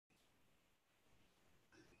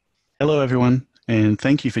Hello everyone, and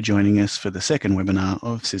thank you for joining us for the second webinar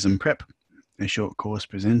of CISM Prep, a short course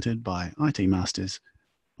presented by IT Masters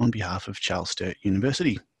on behalf of Charles Sturt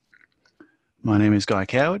University. My name is Guy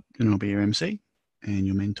Coward and I'll be your MC, and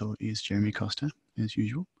your mentor is Jeremy Costa, as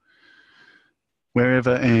usual.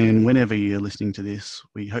 Wherever and whenever you're listening to this,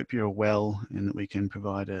 we hope you're well and that we can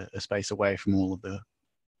provide a space away from all of the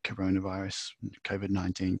coronavirus,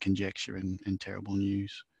 COVID-19 conjecture and terrible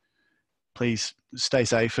news. Please stay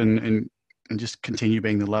safe and just continue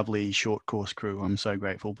being the lovely short course crew I'm so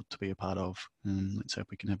grateful to be a part of. Let's hope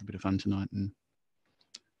we can have a bit of fun tonight and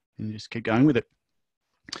just keep going with it.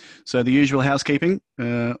 So the usual housekeeping,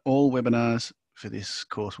 all webinars for this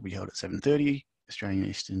course will be held at 7:30 Australian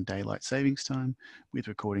Eastern Daylight Savings Time, with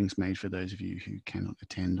recordings made for those of you who cannot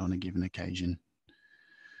attend on a given occasion.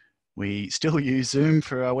 We still use Zoom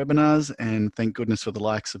for our webinars, and thank goodness for the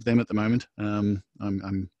likes of them at the moment. I'm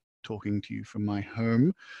talking to you from my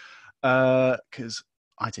home because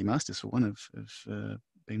IT Masters, for one, have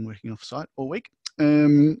been working off site all week.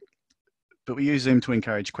 But we use Zoom to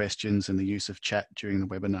encourage questions and the use of chat during the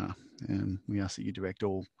webinar. We ask that you direct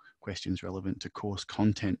all questions relevant to course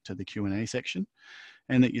content to the Q&A section,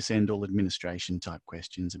 and that you send all administration type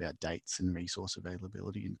questions about dates and resource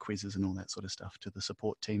availability and quizzes and all that sort of stuff to the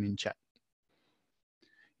support team in chat.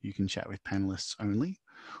 You can chat with panelists only,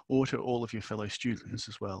 or to all of your fellow students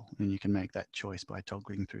as well, and you can make that choice by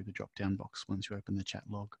toggling through the drop-down box once you open the chat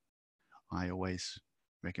log. I always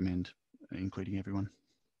recommend including everyone.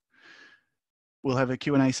 We'll have a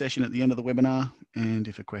Q&A session at the end of the webinar, and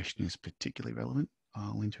if a question is particularly relevant,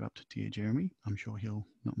 I'll interrupt dear Jeremy. I'm sure he'll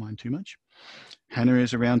not mind too much. Hannah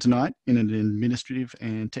is around tonight in an administrative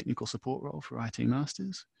and technical support role for IT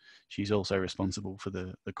Masters. She's also responsible for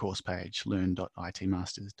the course page,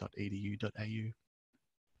 learn.itmasters.edu.au,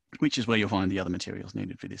 which is where you'll find the other materials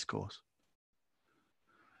needed for this course.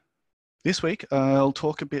 This week, I'll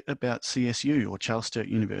talk a bit about CSU, or Charles Sturt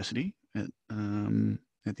University, at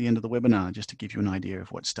the end of the webinar, just to give you an idea of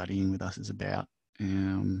what studying with us is about,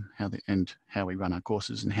 how we run our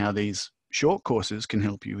courses, and how these short courses can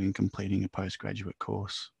help you in completing a postgraduate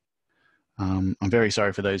course. I'm very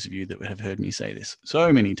sorry for those of you that have heard me say this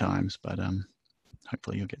so many times, but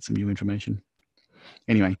hopefully you'll get some new information.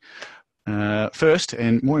 Anyway, first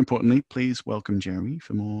and more importantly, please welcome Jeremy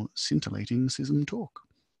for more scintillating CISM talk.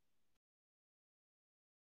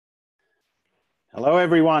 Hello,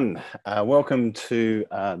 everyone. Welcome to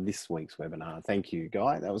this week's webinar. Thank you,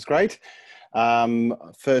 Guy. That was great.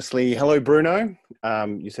 Firstly, hello, Bruno.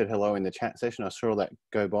 You said hello in the chat session. I saw that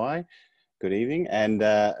go by. Good evening. And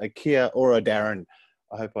Kia Ora Darren.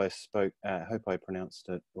 I hope I pronounced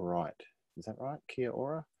it right. Is that right? Kia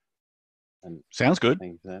Ora? And sounds good.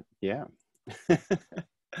 Thank you for that. Yeah.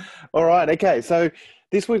 All right. Okay. So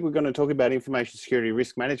this week we're going to talk about information security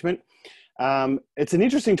risk management. It's an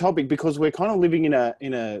interesting topic because we're kind of living in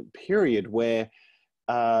a period where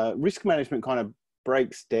risk management kind of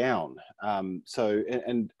breaks down. So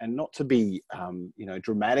not to be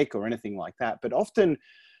dramatic or anything like that, but often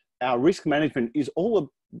our risk management is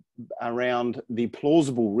all around the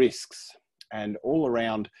plausible risks and all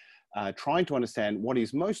around trying to understand what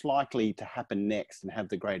is most likely to happen next and have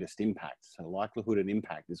the greatest impact. So likelihood and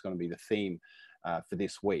impact is going to be the theme for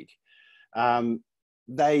this week. But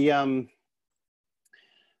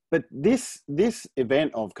this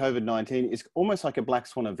event of COVID-19 is almost like a black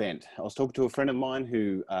swan event. I was talking to a friend of mine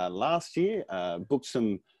who last year booked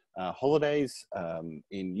some holidays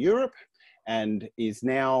in Europe and is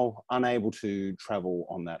now unable to travel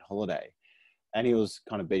on that holiday. And he was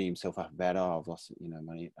kind of beating himself up about, oh, I've lost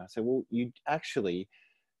money. I said, well,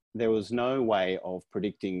 there was no way of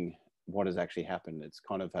predicting what has actually happened. It's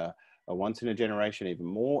kind of a once in a generation, even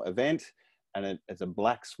more event, and it's a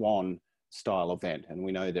black swan style event. And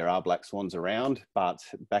we know there are black swans around, but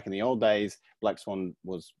back in the old days, black swan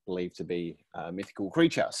was believed to be a mythical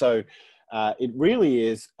creature. So it really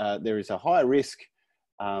is, there is a high risk,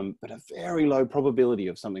 but a very low probability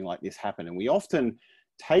of something like this happen. And we often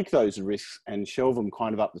take those risks and shelve them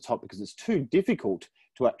kind of up the top because it's too difficult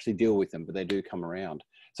to actually deal with them, but they do come around.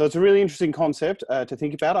 So it's a really interesting concept to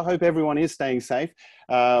think about. I hope everyone is staying safe,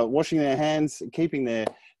 washing their hands, keeping their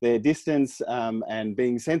distance, and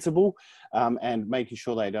being sensible, and making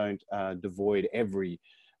sure they don't devoid every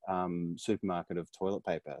supermarket of toilet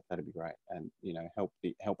paper. That'd be great, and help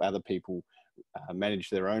other people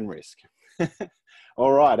manage their own risk.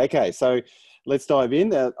 All right, okay, so let's dive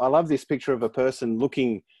in. I love this picture of a person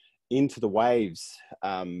looking into the waves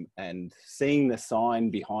and seeing the sign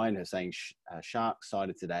behind her saying shark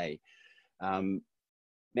sighted today.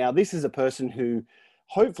 Now, this is a person who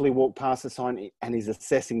hopefully walked past the sign and is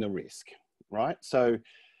assessing the risk, right? So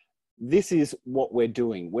this is what we're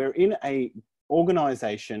doing. We're in a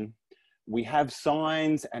organization, we have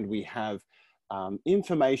signs and we have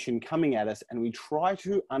information coming at us, and we try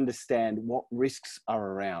to understand what risks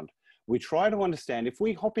are around. We try to understand, if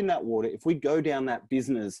we hop in that water, if we go down that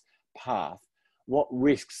business path, what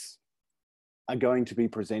risks are going to be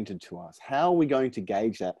presented to us? How are we going to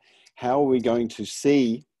gauge that? How are we going to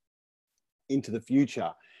see into the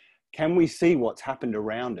future? Can we see what's happened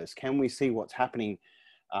around us? Can we see what's happening?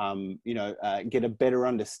 Get a better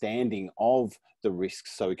understanding of the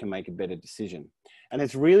risks so we can make a better decision. And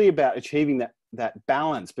it's really about achieving that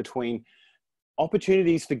balance between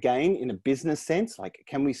opportunities for gain in a business sense, like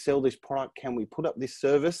can we sell this product? Can we put up this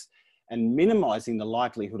service? And minimizing the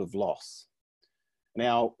likelihood of loss.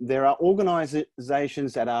 Now, there are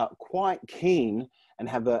organizations that are quite keen and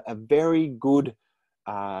have a very good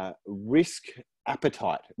risk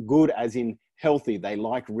appetite. Good as in healthy, they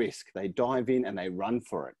like risk. They dive in and they run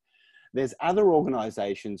for it. There's other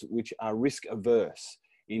organizations which are risk averse,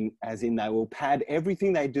 as in they will pad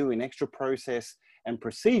everything they do in extra process and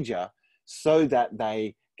procedure so that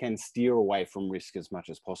they can steer away from risk as much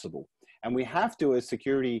as possible. And we have to, as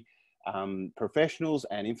security professionals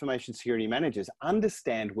and information security managers,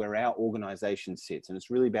 understand where our organization sits. And it's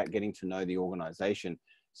really about getting to know the organization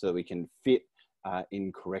so that we can fit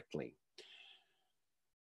in correctly.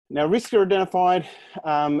 Now, risks are identified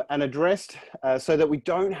and addressed so that we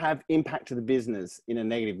don't have impact to the business in a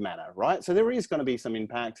negative manner, right? So there is going to be some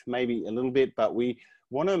impact, maybe a little bit, but we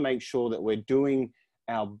want to make sure that we're doing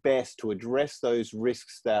our best to address those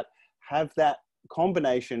risks that have that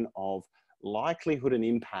combination of likelihood and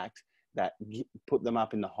impact that put them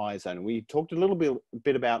up in the high zone. We talked a little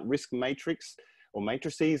bit about risk matrix or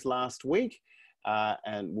matrices last week,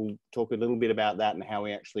 and we'll talk a little bit about that and how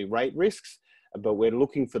we actually rate risks, but we're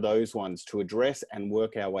looking for those ones to address and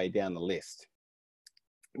work our way down the list.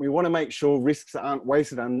 We want to make sure risks aren't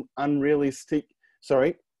wasted on unrealistic,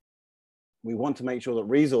 we want to make sure that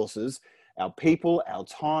resources, our people, our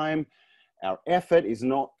time, our effort is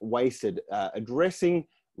not wasted addressing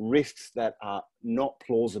risks that are not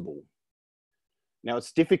plausible. Now,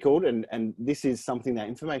 it's difficult, and this is something that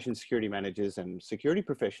information security managers and security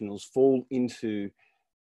professionals fall into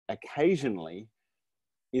occasionally,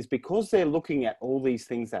 is because they're looking at all these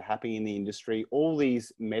things that are happening in the industry, all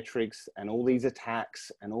these metrics and all these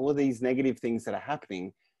attacks and all of these negative things that are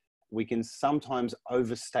happening, we can sometimes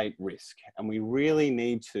overstate risk. And we really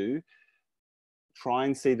need to try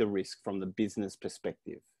and see the risk from the business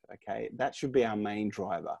perspective, okay? That should be our main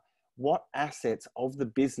driver. What assets of the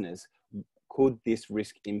business could this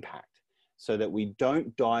risk impact, so that we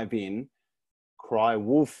don't dive in, cry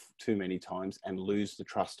wolf too many times and lose the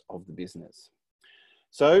trust of the business.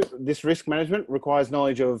 So this risk management requires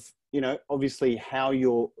knowledge of, obviously how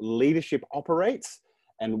your leadership operates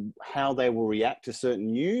and how they will react to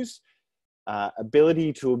certain news,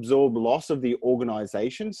 ability to absorb loss of the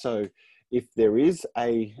organization. So if there is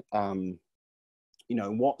a,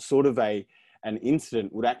 what sort of an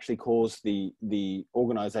incident would actually cause the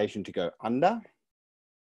organization to go under,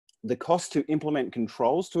 the cost to implement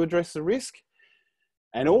controls to address the risk,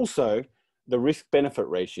 and also the risk-benefit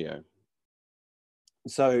ratio.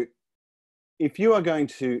 So if you are going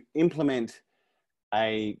to implement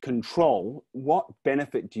a control, what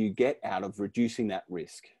benefit do you get out of reducing that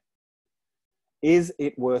risk? Is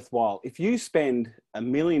it worthwhile? If you spend $1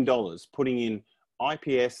 million putting in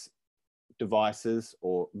IPS devices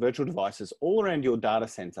or virtual devices all around your data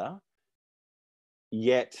center,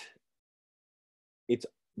 yet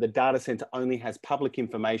the data center only has public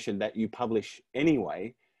information that you publish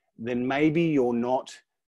anyway, then maybe you're not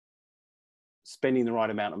spending the right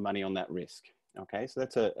amount of money on that risk. Okay, so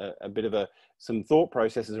that's a bit of some thought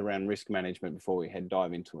processes around risk management before we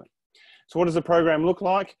dive into it. So what does the program look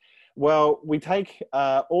like? Well, we take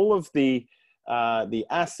all of the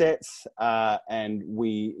assets and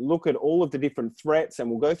we look at all of the different threats, and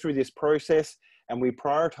we'll go through this process and we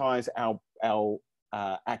prioritize our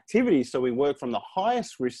activities. So we work from the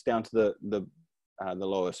highest risk down to the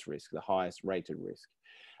lowest risk, the highest rated risk.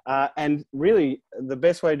 And really the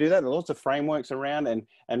best way to do that, there are lots of frameworks around,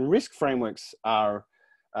 and risk frameworks are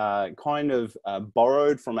kind of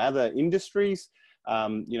borrowed from other industries.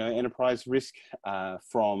 Enterprise risk,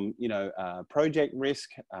 from, project risk,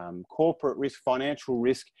 corporate risk, financial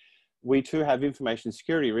risk. We too have information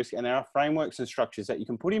security risk, and there are frameworks and structures that you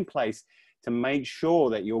can put in place to make sure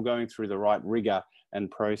that you're going through the right rigor and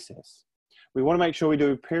process. We want to make sure we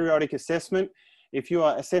do periodic assessment. If you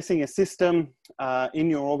are assessing a system in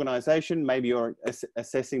your organization, maybe you're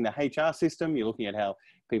assessing the HR system, you're looking at how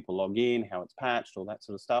people log in, how it's patched, all that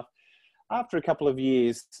sort of stuff. After a couple of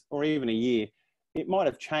years or even a year, it might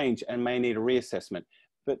have changed and may need a reassessment.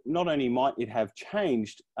 But not only might it have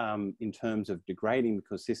changed in terms of degrading,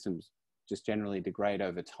 because systems just generally degrade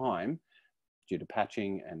over time due to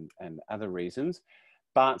patching and other reasons,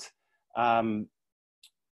 but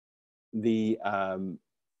the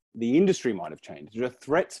industry might have changed, the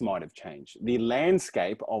threats might have changed, the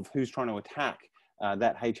landscape of who's trying to attack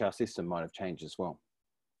that HR system might have changed as well.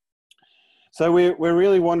 So we're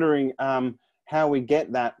really wondering how we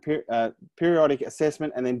get that periodic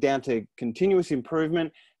assessment and then down to continuous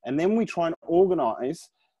improvement, and then we try and organise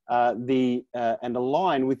and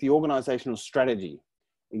align with the organisational strategy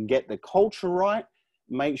and get the culture right,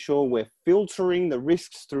 make sure we're filtering the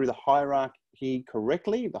risks through the hierarchy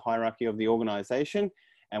correctly, the hierarchy of the organisation,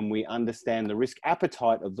 and we understand the risk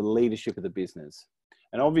appetite of the leadership of the business.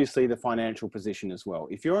 And obviously the financial position as well.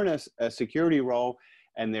 If you're in a security role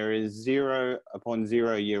and there is 0 upon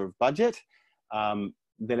 0 year of budget,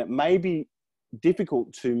 then it may be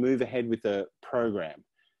difficult to move ahead with the program.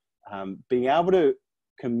 Being able to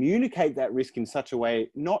communicate that risk in such a way,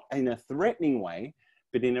 not in a threatening way,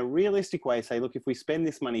 but in a realistic way, say, look, if we spend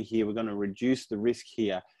this money here, we're going to reduce the risk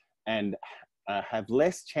here and have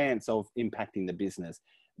less chance of impacting the business,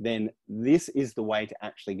 then this is the way to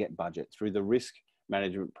actually get budget, through the risk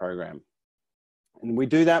management program. And we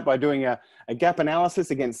do that by doing a gap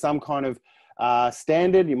analysis against some kind of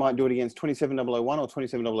standard. You might do it against 27001 or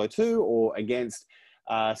 27002, or against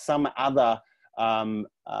some other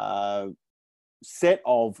set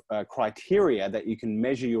of criteria that you can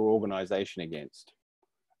measure your organization against.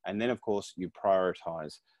 And then, of course, you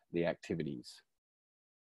prioritize the activities.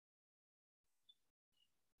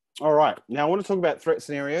 All right, now I want to talk about threat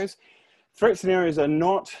scenarios. Threat scenarios are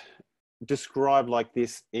not described like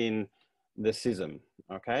this in the CISM,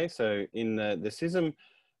 okay? So in the CISM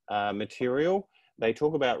material, they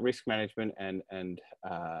talk about risk management and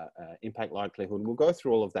impact likelihood. We'll go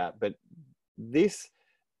through all of that, but this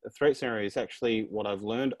threat scenario is actually what I've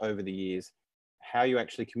learned over the years, how you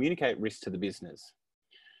actually communicate risk to the business.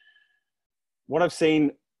 What I've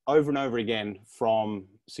seen over and over again from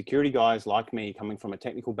security guys like me coming from a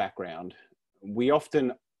technical background, we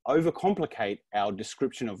often overcomplicate our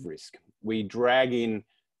description of risk. We drag in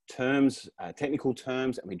terms, technical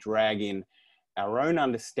terms, and we drag in our own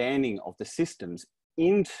understanding of the systems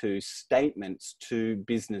into statements to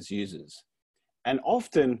business users. And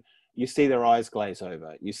often you see their eyes glaze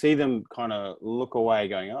over. You see them kind of look away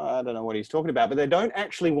going, oh, I don't know what he's talking about, but they don't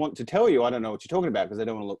actually want to tell you, I don't know what you're talking about, because they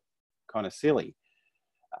don't want to look kind of silly.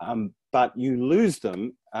 But you lose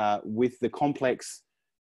them with the complex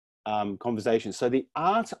conversation. So the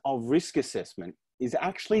art of risk assessment is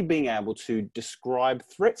actually being able to describe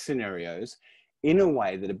threat scenarios in a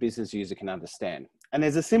way that a business user can understand. And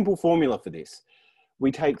there's a simple formula for this.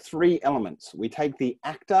 We take 3 elements. We take the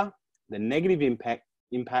actor, the negative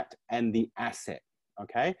impact, and the asset,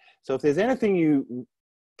 okay? So if there's anything you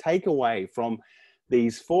take away from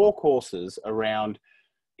these 4 courses around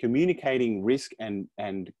communicating risk and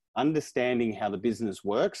understanding how the business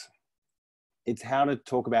works, it's how to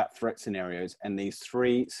talk about threat scenarios and these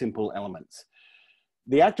 3 simple elements.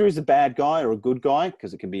 The actor is a bad guy or a good guy,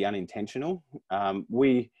 because it can be unintentional.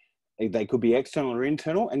 They could be external or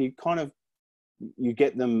internal, and you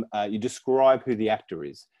get them, you describe who the actor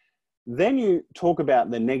is. Then you talk about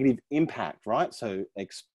the negative impact, right? So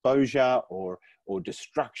exposure or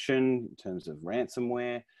destruction in terms of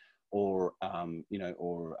ransomware, or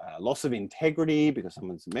loss of integrity because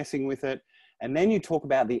someone's messing with it. And then you talk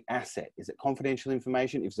about the asset. Is it confidential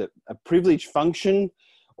information? Is it a privileged function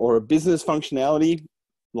or a business functionality,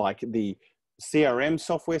 like the CRM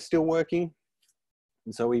software still working?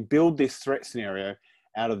 And so we build this threat scenario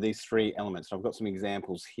out of these 3 elements. So I've got some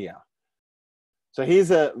examples here. So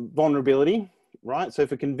here's a vulnerability, right? So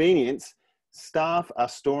for convenience, staff are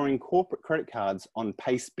storing corporate credit cards on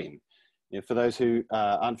Pastebin. For those who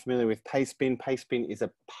aren't familiar with Pastebin, Pastebin is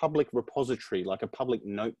a public repository, like a public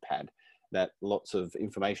notepad that lots of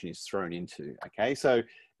information is thrown into, okay? So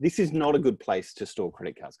this is not a good place to store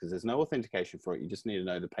credit cards because there's no authentication for it. You just need to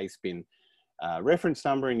know the Pastebin reference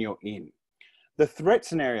number and you're in. The threat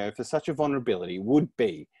scenario for such a vulnerability would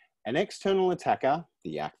be an external attacker,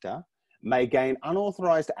 the actor, may gain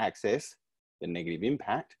unauthorized access, the negative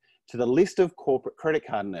impact, to the list of corporate credit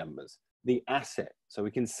card numbers, the asset. So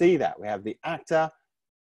we can see that we have the actor,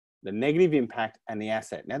 the negative impact, and the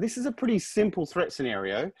asset. Now, this is a pretty simple threat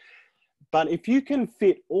scenario, but if you can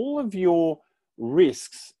fit all of your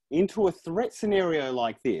risks into a threat scenario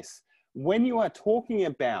like this, when you are talking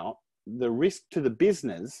about the risk to the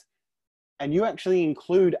business, and you actually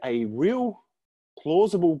include a real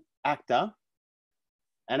plausible actor,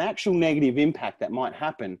 an actual negative impact that might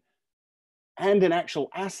happen, and an actual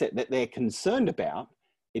asset that they're concerned about,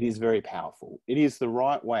 it is very powerful. It is the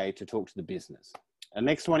right way to talk to the business. And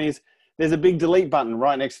next one is, there's a big delete button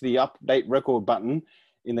right next to the update record button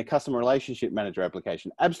in the customer relationship manager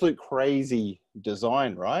application. Absolute crazy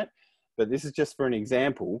design, right? But this is just for an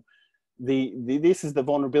example. This is the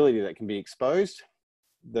vulnerability that can be exposed.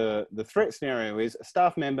 The threat scenario is a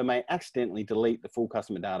staff member may accidentally delete the full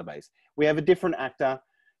customer database. We have a different actor.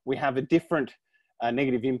 We have a different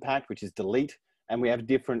negative impact, which is delete, and we have a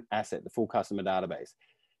different asset, the full customer database.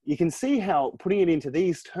 You can see how putting it into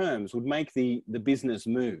these terms would make the business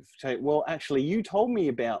move. So, well, actually, you told me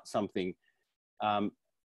about something.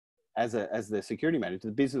 As the security manager,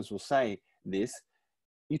 the business will say this.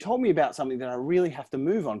 You told me about something that I really have to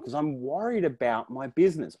move on because I'm worried about my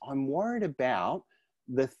business. I'm worried about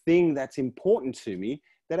the thing that's important to me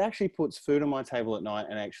that actually puts food on my table at night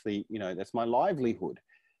and actually, you know, that's my livelihood.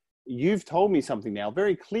 You've told me something now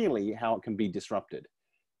very clearly how it can be disrupted.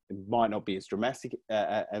 It might not be as dramatic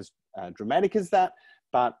as that,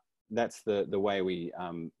 but that's the way we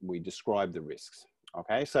describe the risks.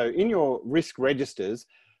 Okay, so in your risk registers,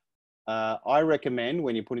 I recommend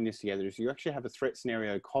when you're putting this together is you actually have a threat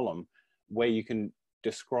scenario column where you can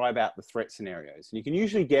describe out the threat scenarios. And you can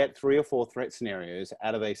usually get 3 or 4 threat scenarios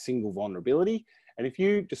out of a single vulnerability. And if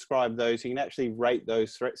you describe those, you can actually rate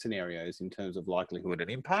those threat scenarios in terms of likelihood and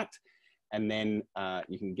impact. And then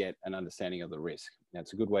you can get an understanding of the risk.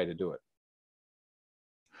 That's a good way to do it.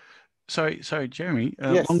 So Jeremy,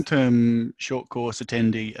 Yes. long-term short course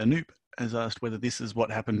attendee Anoop has asked whether this is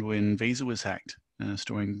what happened when Visa was hacked,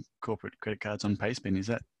 storing corporate credit cards on Payspin. Is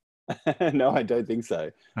that? No, I don't think so.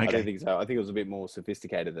 Okay. I don't think so. I think it was a bit more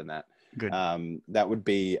sophisticated than that. Good. That would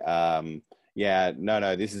be, yeah,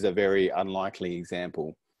 no, this is a very unlikely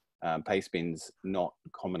example. Payspin's not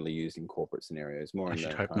commonly used in corporate scenarios, more in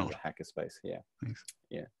the kind of the hacker space. Yeah. Thanks.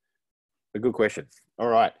 Yeah. A good question. All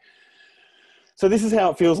right. So this is how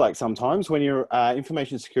it feels like sometimes when you're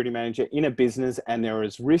information security manager in a business and there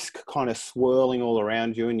is risk kind of swirling all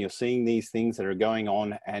around you and you're seeing these things that are going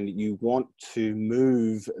on and you want to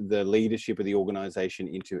move the leadership of the organization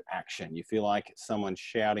into action. You feel like someone's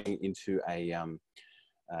shouting into a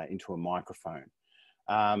microphone.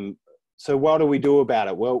 So what do we do about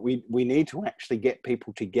it? Well, we need to actually get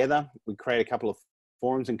people together. We create a couple of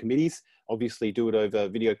forums and committees, obviously do it over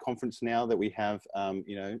video conference now that we have,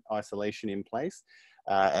 you know, isolation in place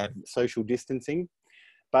and social distancing.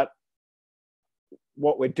 But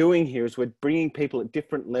what we're doing here is we're bringing people at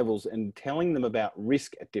different levels and telling them about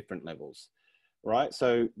risk at different levels, right?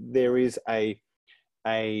 So there is a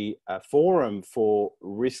forum for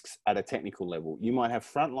risks at a technical level. You might have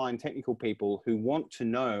frontline technical people who want to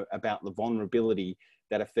know about the vulnerability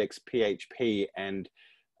that affects PHP and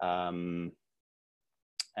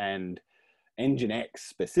Nginx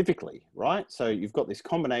specifically, right? So you've got this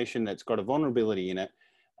combination that's got a vulnerability in it,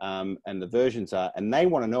 and the versions are, and they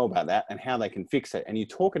want to know about that and how they can fix it. And you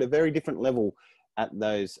talk at a very different level at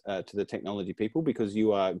those to the technology people because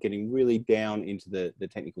you are getting really down into the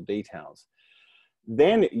technical details.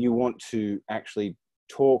 Then you want to actually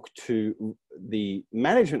talk to the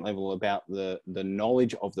management level about the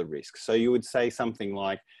knowledge of the risk. So you would say something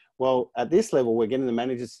like, well, at this level, we're getting the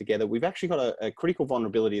managers together. We've actually got a critical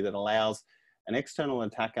vulnerability that allows an external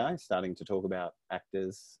attacker, starting to talk about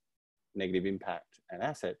actors, negative impact, and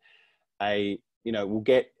asset. We'll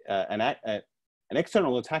get an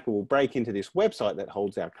external attacker will break into this website that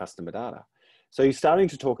holds our customer data. So you're starting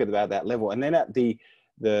to talk about that level, and then at the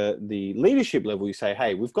leadership level, you say,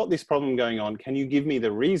 hey, we've got this problem going on. Can you give me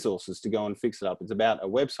the resources to go and fix it up? It's about a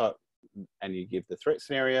website, and you give the threat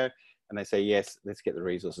scenario. And they say, yes, let's get the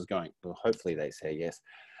resources going. Well, hopefully they say yes.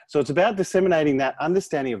 So it's about disseminating that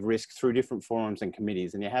understanding of risk through different forums and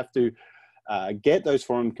committees. And you have to get those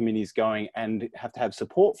forum committees going and have to have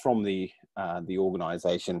support from the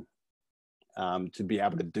organization to be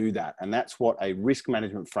able to do that. And that's what a risk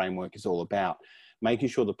management framework is all about, making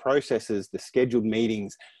sure the processes, the scheduled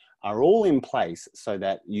meetings are all in place so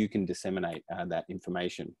that you can disseminate that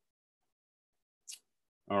information.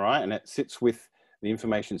 All right, and it sits with the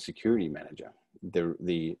information security manager,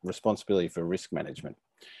 the responsibility for risk management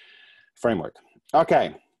framework.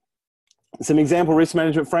 Okay, some example risk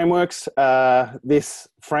management frameworks. This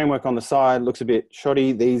framework on the side looks a bit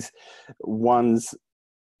shoddy. These ones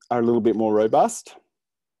are a little bit more robust.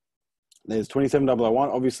 There's 27001.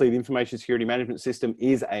 Obviously, the information security management system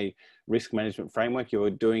is a risk management framework.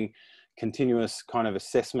 You're doing continuous kind of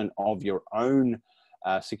assessment of your own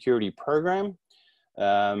security program.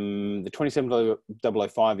 The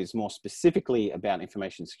 27005 is more specifically about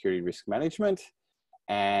information security risk management.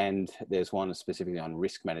 And there's one specifically on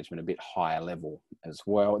risk management, a bit higher level as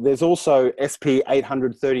well. There's also SP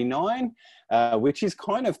 839, which is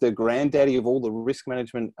kind of the granddaddy of all the risk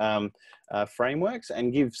management frameworks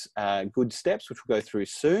and gives good steps, which we'll go through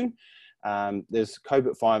soon. There's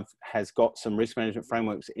COBIT 5 has got some risk management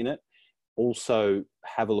frameworks in it. Also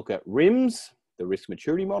have a look at RIMS, the risk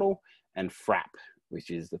maturity model, and FRAP, which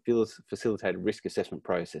is the facilitated risk assessment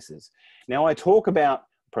processes. Now I talk about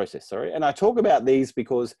and I talk about these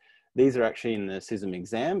because these are actually in the CISM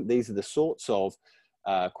exam. These are the sorts of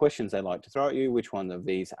questions they like to throw at you. Which one of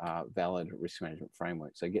these are valid risk management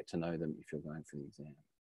frameworks? So get to know them if you're going for the exam.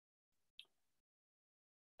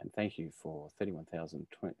 And thank you for 31,000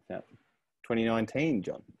 2019,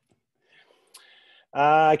 John.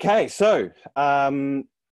 Okay, so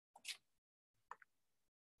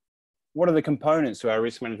what are the components to our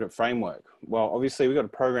risk management framework? Well, obviously we've got a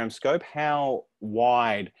program scope. How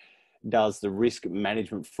wide does the risk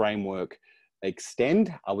management framework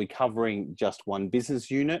extend? Are we covering just one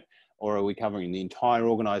business unit, or are we covering the entire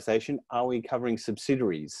organization? Are we covering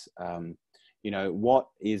subsidiaries? You know, what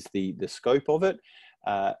is the scope of it?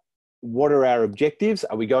 What are our objectives?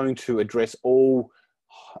 Are we going to address all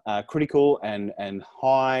critical and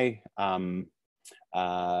high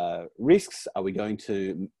risks? Are we going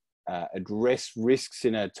to address risks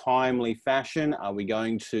in a timely fashion? Are we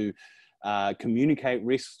going to communicate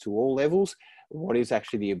risks to all levels? What is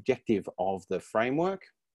actually the objective of the framework?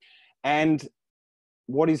 And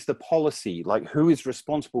what is the policy? Like, who is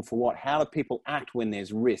responsible for what? How do people act when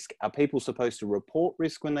there's risk? Are people supposed to report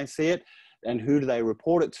risk when they see it? And who do they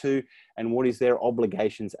report it to? And what is their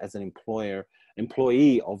obligations as an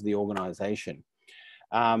employee of the organization?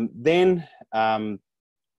 Then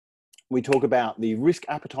we talk about the risk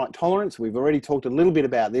appetite tolerance. We've already talked a little bit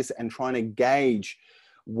about this and trying to gauge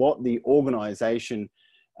what the organization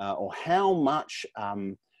or how much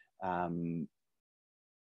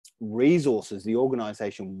resources the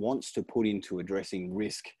organization wants to put into addressing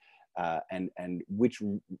risk and which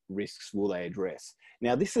risks will they address.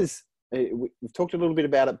 Now, this is, we've talked a little bit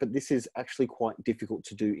about it, but this is actually quite difficult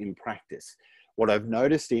to do in practice. What I've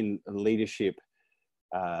noticed in leadership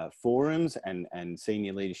forums and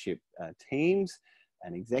senior leadership teams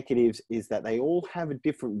and executives is that they all have a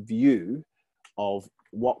different view of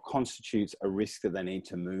what constitutes a risk that they need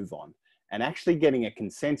to move on. And actually getting a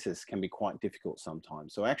consensus can be quite difficult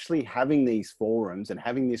sometimes. So actually having these forums and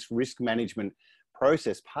having this risk management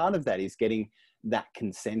process, part of that is getting that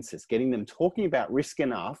consensus, getting them talking about risk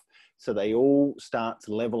enough so they all start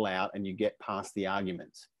to level out and you get past the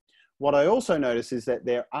arguments. What I also notice is that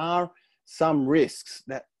there are some risks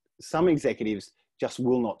that some executives just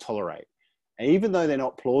will not tolerate. And even though they're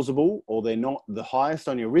not plausible or they're not the highest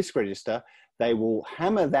on your risk register, they will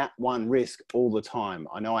hammer that one risk all the time.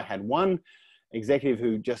 I know I had one executive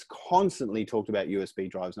who just constantly talked about USB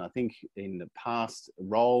drives. And I think in the past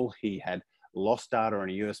role, he had lost data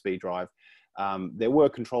on a USB drive. There were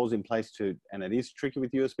controls in place and it is tricky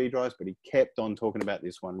with USB drives, but he kept on talking about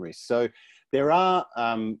this one risk. So there are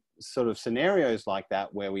sort of scenarios like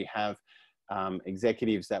that where we have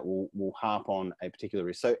executives that will harp on a particular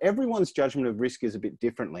risk. So everyone's judgment of risk is a bit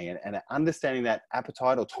differently, and understanding that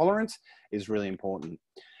appetite or tolerance is really important.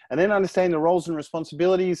 And then understanding the roles and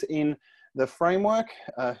responsibilities in the framework,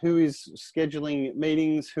 who is scheduling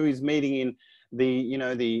meetings, who is meeting in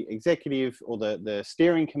the executive or the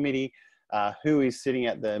steering committee, who is sitting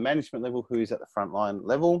at the management level, who is at the frontline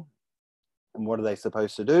level, and what are they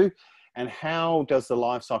supposed to do, and how does the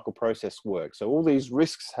life cycle process work? So all these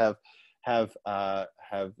risks have a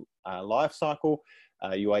life cycle.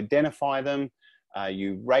 You identify them,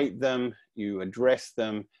 you rate them, you address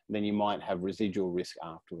them, then you might have residual risk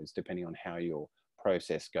afterwards, depending on how your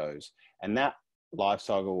process goes. And that life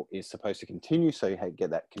cycle is supposed to continue, so you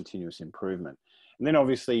get that continuous improvement. And then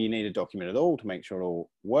obviously you need to document it all to make sure it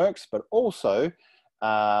all works, but also,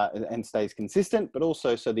 and stays consistent, but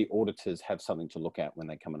also so the auditors have something to look at when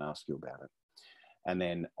they come and ask you about it. And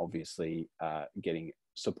then obviously getting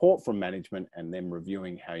support from management and them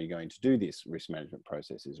reviewing how you're going to do this risk management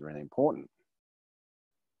process is really important.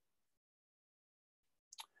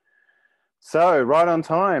 So right on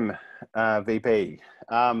time, VP.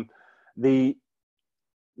 The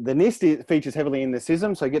NIST features heavily in the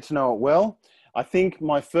CISM, so get to know it well. I think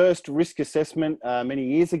my first risk assessment many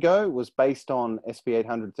years ago was based on SP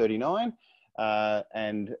 839.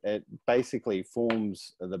 And it basically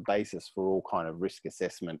forms the basis for all kind of risk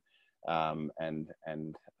assessment and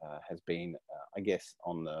has been, I guess,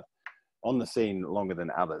 on the scene longer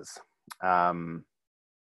than others.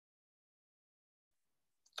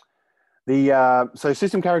 So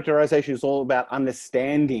system characterization is all about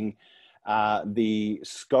understanding the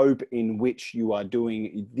scope in which you are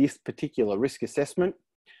doing this particular risk assessment,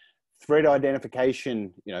 threat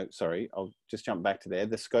identification, sorry, I'll just jump back to there.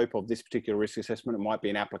 The scope of this particular risk assessment, it might be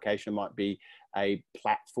an application, it might be a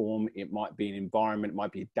platform, it might be an environment, it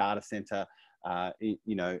might be a data center,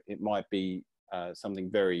 it might be something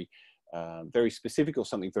very, very specific or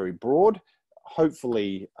something very broad,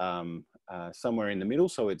 hopefully somewhere in the middle,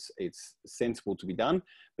 so it's sensible to be done.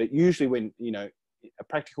 But usually when, a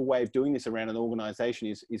practical way of doing this around an organization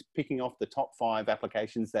is picking off the top 5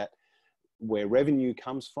 applications where revenue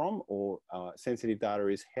comes from or sensitive data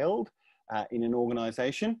is held in an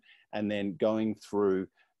organization, and then going through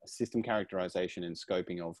system characterization and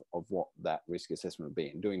scoping of what that risk assessment would be,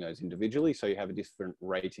 and doing those individually so you have a different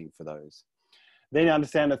rating for those. Then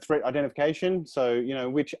understand the threat identification, so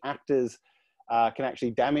which actors can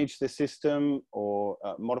actually damage the system or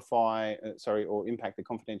modify, or impact the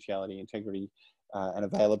confidentiality, integrity, and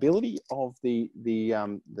availability of the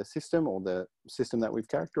system or the system that we've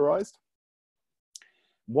characterized.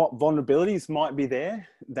 What vulnerabilities might be there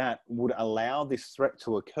that would allow this threat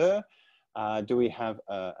to occur? Do we have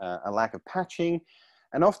a lack of patching?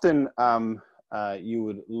 And often you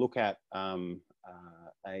would look at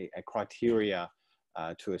a criteria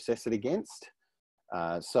to assess it against.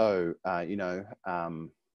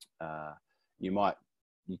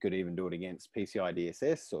 You could even do it against PCI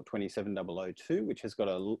DSS or 27002, which has got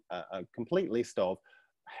a complete list of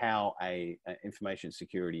how information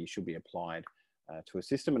security should be applied to a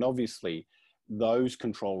system. And obviously those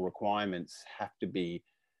control requirements have to be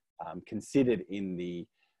considered in the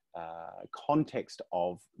context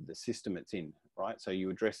of the system it's in, right? So you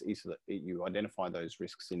address you identify those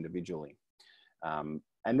risks individually. And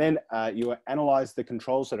then you analyze the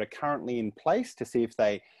controls that are currently in place to see if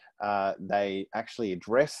they actually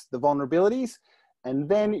address the vulnerabilities. And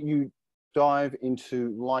then you dive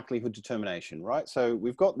into likelihood determination, right? So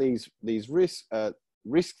we've got these risks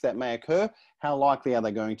that may occur. How likely are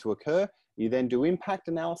they going to occur? You then do impact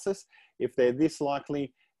analysis. If they're this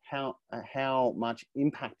likely, how much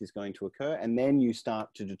impact is going to occur? And then you start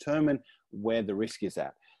to determine where the risk is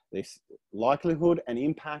at. This likelihood and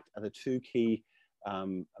impact are the 2 key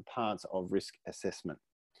parts of risk assessment.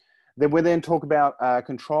 Then we talk about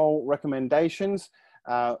control recommendations,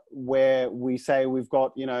 where we say we've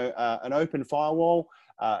got an open firewall.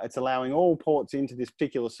 It's allowing all ports into this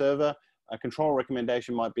particular server. A control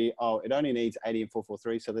recommendation might be, oh, it only needs 80 and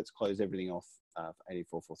 443, so let's close everything off for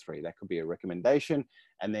 8443. That could be a recommendation,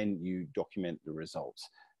 and then you document the results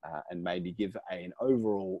and maybe give an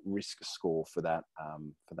overall risk score for that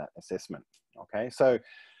assessment. Okay, so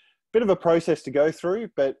bit of a process to go through,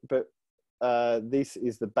 but this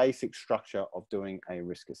is the basic structure of doing a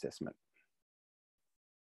risk assessment.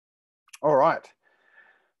 All right.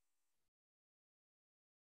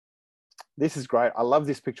 This is great. I love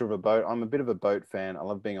this picture of a boat. I'm a bit of a boat fan. I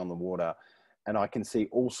love being on the water, and I can see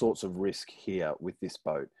all sorts of risk here with this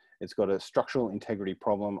boat. It's got a structural integrity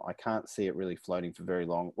problem. I can't see it really floating for very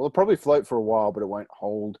long. Well, it'll probably float for a while, but it won't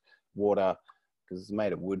hold water because it's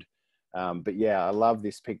made of wood. But yeah, I love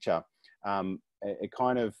this picture. It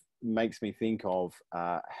kind of makes me think of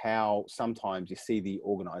how sometimes you see the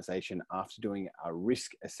organization after doing a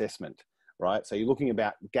risk assessment, right? So you're looking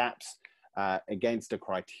about gaps against a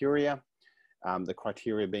criteria, the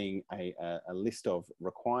criteria being a list of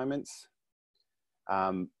requirements.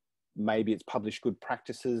 Maybe it's published good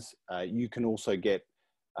practices. You can also get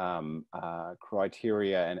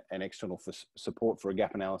criteria and external support for a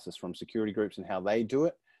gap analysis from security groups and how they do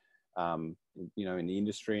it. In the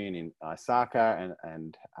industry and in ISACA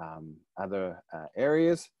and other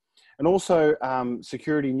areas. And also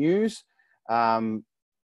security news. I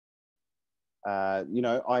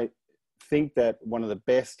think that one of the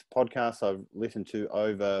best podcasts I've listened to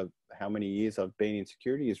over how many years I've been in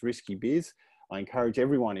security is Risky Biz. I encourage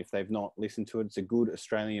everyone, if they've not listened to it, it's a good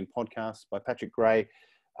Australian podcast by Patrick Gray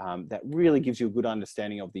that really gives you a good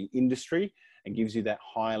understanding of the industry and gives you that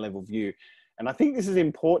higher level view. And I think this is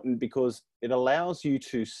important because it allows you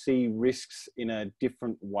to see risks in a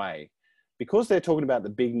different way. Because they're talking about the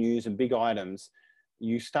big news and big items,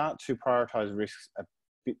 you start to prioritize risks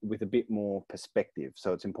with a bit more perspective.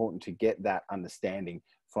 So it's important to get that understanding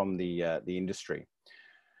from the industry.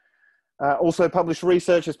 Also published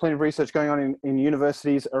research. There's plenty of research going on in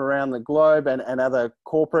universities around the globe and other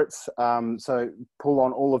corporates. So pull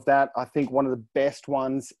on all of that. I think one of the best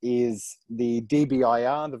ones is the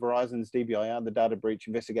DBIR, the Verizon's DBIR, the Data Breach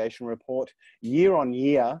Investigation Report. Year on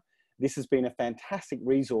year, this has been a fantastic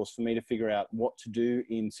resource for me to figure out what to do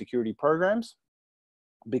in security programs,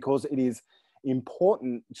 because it is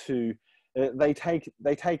important to, they take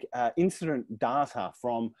incident data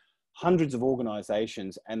from hundreds of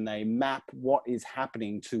organizations and they map what is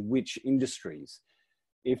happening to which industries.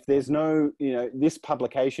 If there's no, this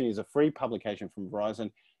publication is a free publication from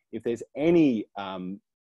Verizon. If there's any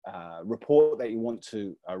report that you want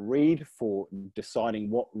to read for deciding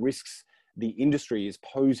what risks the industry is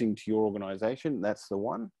posing to your organization, that's the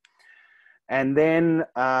one. And then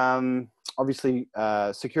obviously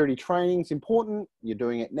security training is important. You're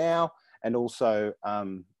doing it now. And also,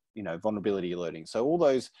 vulnerability alerting. So all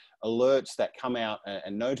those alerts that come out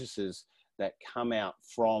and notices that come out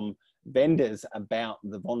from vendors about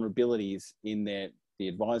the vulnerabilities in the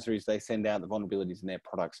advisories they send out, the vulnerabilities in their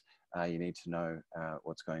products, you need to know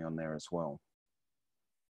what's going on there as well.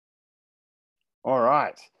 All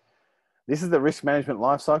right. This is the risk management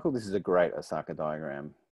lifecycle. This is a great ISACA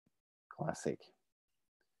diagram. Classic.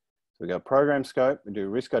 So we got program scope, we do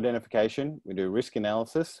risk identification, we do risk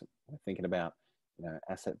analysis. We're thinking about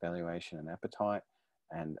asset valuation and appetite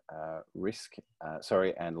and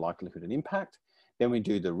and likelihood and impact. Then we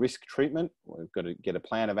do the risk treatment. We've got to get a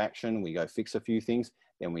plan of action. We go fix a few things.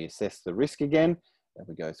 Then we assess the risk again. Then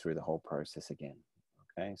we go through the whole process again.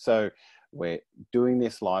 Okay, so we're doing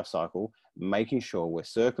this life cycle, making sure we're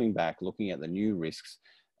circling back, looking at the new risks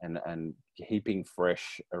and keeping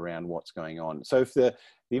fresh around what's going on. So if the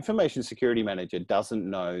information security manager doesn't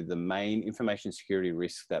know the main information security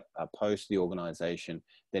risks that are posed to the organization,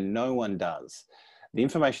 then no one does. The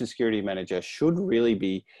information security manager should really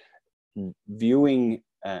be viewing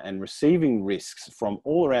and receiving risks from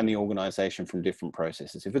all around the organization from different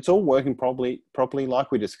processes. If it's all working properly,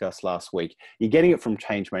 like we discussed last week, you're getting it from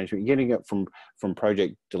change management, you're getting it from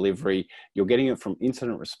project delivery, you're getting it from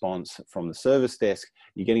incident response, from the service desk,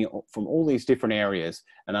 you're getting it from all these different areas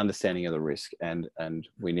and understanding of the risk. And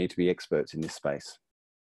we need to be experts in this space.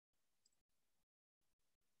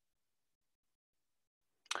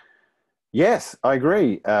 Yes, I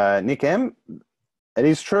agree, Nick M. It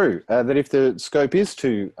is true that if the scope is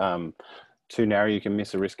too narrow, you can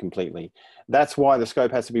miss a risk completely. That's why the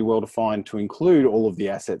scope has to be well defined to include all of the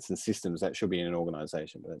assets and systems that should be in an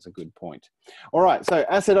organization. But that's a good point. All right, so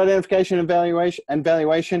asset identification and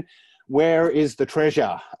valuation. Where is the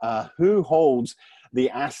treasure? Who holds the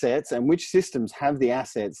assets and which systems have the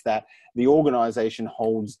assets that the organization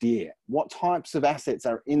holds dear? What types of assets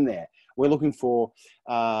are in there? We're looking for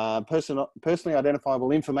personally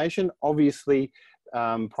identifiable information. Obviously,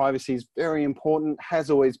 privacy is very important, has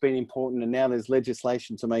always been important, and now there's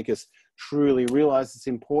legislation to make us truly realize it's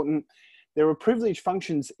important. There are privileged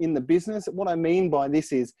functions in the business. What I mean by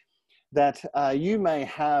this is that you may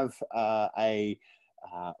have a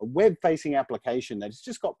web-facing application that's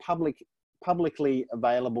just got publicly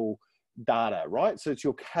available data, right? So it's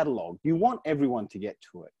your catalog. You want everyone to get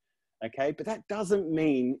to it, okay? But that doesn't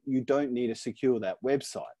mean you don't need to secure that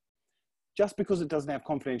website. Just because it doesn't have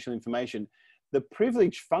confidential information, the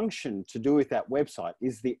privilege function to do with that website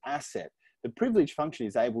is the asset. The privilege function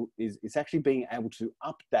is actually being able to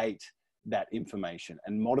update that information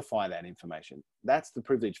and modify that information. That's the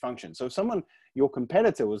privilege function. So if your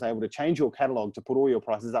competitor was able to change your catalog to put all your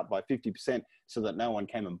prices up by 50% so that no one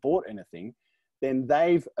came and bought anything, then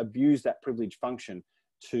they've abused that privilege function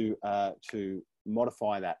to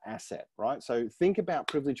modify that asset, right? So think about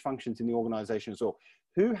privilege functions in the organization as well.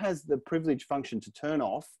 Who has the privilege function to turn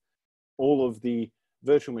off all of the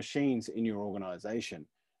virtual machines in your organization?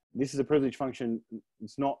 This is a privilege function.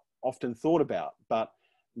 It's not often thought about, but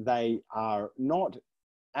they are not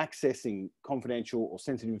accessing confidential or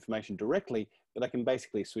sensitive information directly, but they can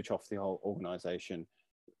basically switch off the whole organization,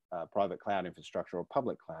 private cloud infrastructure or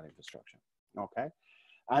public cloud infrastructure. Okay.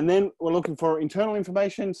 And then we're looking for internal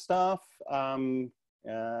information, staff,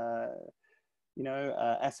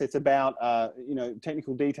 assets about,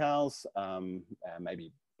 technical details,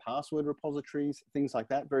 maybe password repositories, things like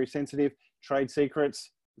that, very sensitive, trade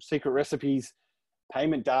secrets, secret recipes.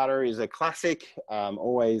 Payment data is a classic,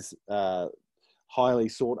 always highly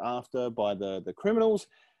sought after by the criminals,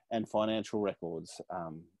 and financial records,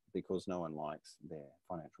 because no one likes their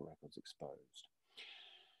financial records exposed.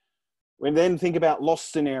 We then think about loss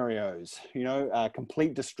scenarios,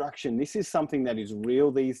 complete destruction. This is something that is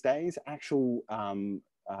real these days, actual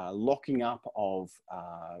locking up of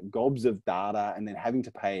gobs of data and then having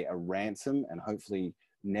to pay a ransom and hopefully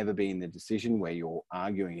never be in the decision where you're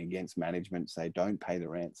arguing against management, say, don't pay the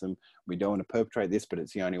ransom. We don't want to perpetrate this, but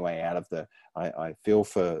it's the only way out of I feel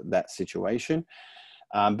for that situation.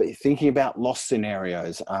 But thinking about loss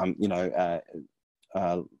scenarios,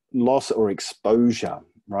 loss or exposure,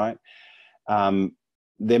 right?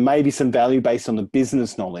 There may be some value based on the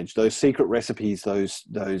business knowledge, those secret recipes, those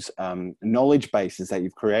knowledge bases that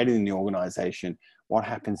you've created in the organization. What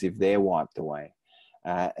happens if they're wiped away?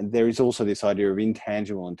 And there is also this idea of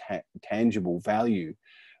intangible and tangible value,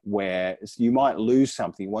 where you might lose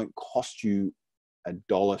something, it won't cost you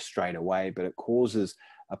 $1 straight away, but it causes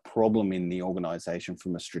a problem in the organization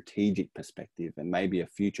from a strategic perspective and maybe a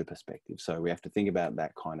future perspective. So we have to think about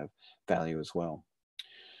that kind of value as well.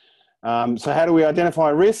 So how do we identify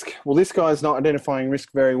risk? Well, this guy's not identifying risk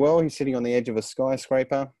very well. He's sitting on the edge of a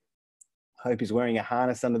skyscraper. I hope he's wearing a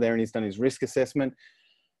harness under there and he's done his risk assessment.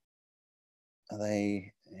 Are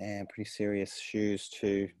they pretty serious shoes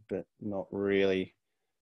too, but not really.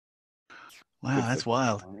 Wow, that's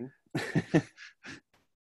wild.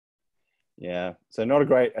 Yeah, so not a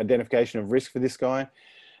great identification of risk for this guy.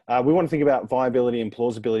 We want to think about viability and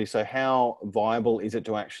plausibility. So how viable is it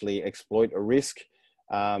to actually exploit a risk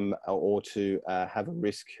or to have a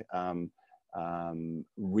risk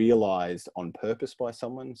realized on purpose by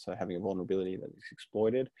someone? So having a vulnerability that is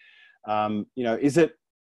exploited. Is it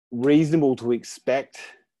reasonable to expect,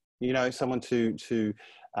 someone to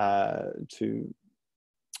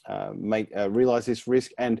realize this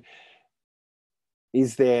risk? And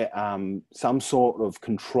is there some sort of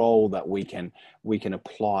control that we can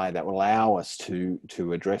apply that will allow us to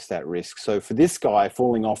address that risk? So for this guy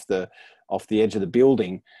falling off the edge of the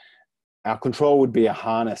building, our control would be a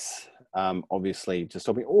harness, obviously, to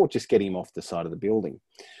stop him, or just getting him off the side of the building.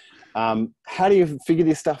 How do you figure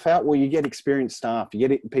this stuff out? Well, you get experienced staff, you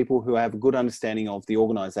get people who have a good understanding of the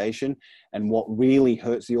organization and what really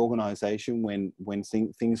hurts the organization when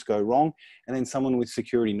things go wrong, and then someone with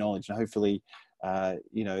security knowledge. And hopefully,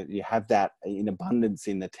 you have that in abundance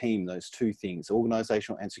in the team, those two things,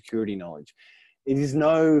 organizational and security knowledge. It is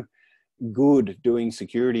no good doing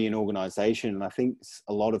security in organization. And I think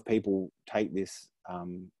a lot of people take this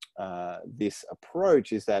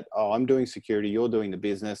approach is that, oh, I'm doing security, you're doing the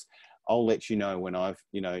business. I'll let you know when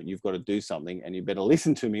you've got to do something and you better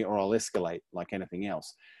listen to me or I'll escalate like anything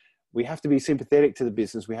else. We have to be sympathetic to the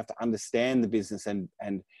business. We have to understand the business and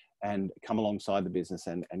come alongside the business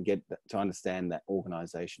and get to understand that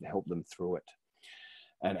organization to help them through it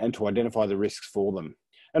and to identify the risks for them.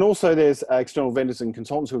 And also there's external vendors and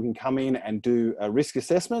consultants who can come in and do risk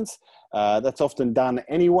assessments. That's often done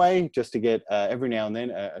anyway, just to get every now and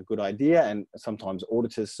then a good idea. And sometimes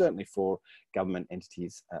auditors, certainly for government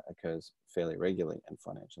entities, occurs fairly regularly, and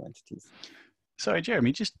financial entities. Sorry,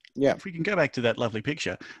 Jeremy, if we can go back to that lovely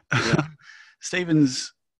picture. Yeah.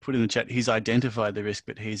 Stephen's put in the chat, he's identified the risk,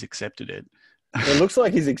 but he's accepted it. It looks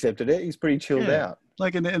like he's accepted it. He's pretty chilled out.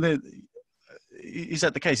 Like, is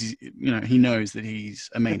that the case? He knows that he's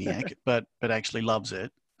a maniac, but actually loves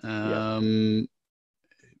it. The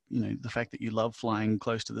fact that you love flying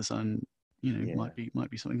close to the sun, might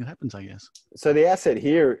be something that happens, I guess. So the asset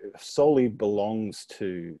here solely belongs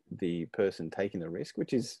to the person taking the risk,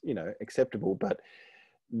 which is, acceptable, but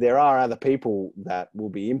there are other people that will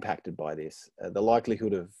be impacted by this. The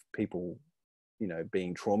likelihood of people,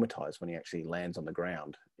 being traumatized when he actually lands on the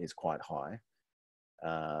ground is quite high.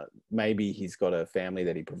 Maybe he's got a family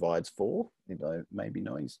that he provides for, maybe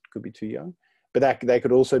no, he could be too young, but they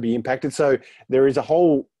could also be impacted. So there is a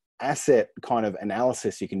whole asset kind of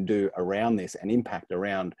analysis you can do around this and impact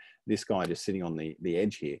around this guy just sitting on the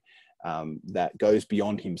edge here, that goes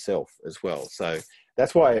beyond himself as well. So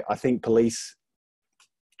that's why I think police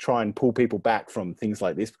try and pull people back from things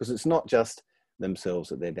like this, because it's not just themselves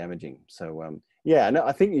that they're damaging. So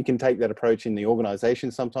I think you can take that approach in the organization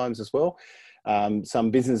sometimes as well. Some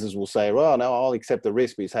businesses will say, well, no, I'll accept the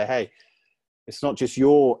risk. But you say, hey, it's not just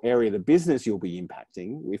your area of the business you'll be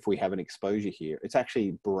impacting if we have an exposure here. It's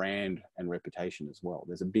actually brand and reputation as well.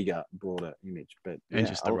 There's a bigger, broader image. And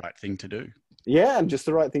just the right thing to do. Yeah, and just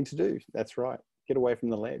the right thing to do. That's right. Get away from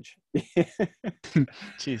the ledge.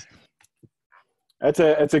 Cheers.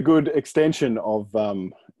 It's a good extension of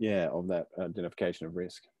that identification of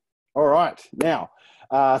risk. All right, now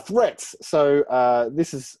threats. So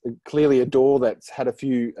this is clearly a door that's had a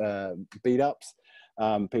few beat ups.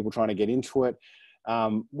 People trying to get into it.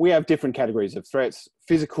 We have different categories of threats.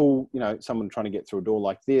 Physical, someone trying to get through a door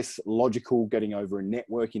like this. Logical, getting over a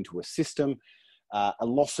network into a system. A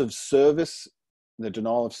loss of service. The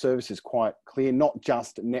denial of service is quite clear. Not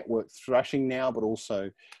just network thrashing now, but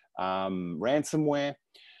also ransomware,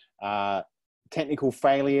 technical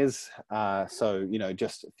failures. So,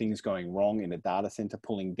 just things going wrong in a data center,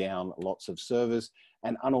 pulling down lots of servers,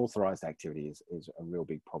 and unauthorized activity is a real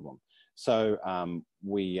big problem. So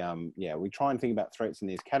we try and think about threats in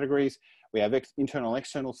these categories. We have internal,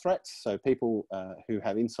 external threats. So people who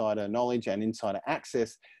have insider knowledge and insider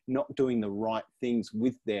access, not doing the right things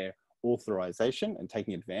with their authorization and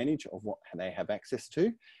taking advantage of what they have access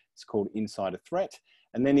to. It's called insider threat.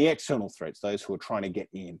 And then the external threats, those who are trying to get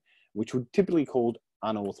in, which would typically called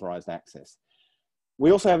unauthorized access.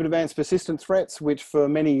 We also have advanced persistent threats, which for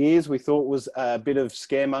many years we thought was a bit of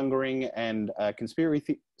scaremongering and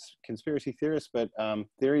conspiracy theories,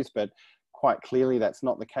 but quite clearly that's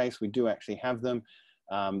not the case. We do actually have them.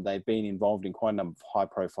 They've been involved in quite a number of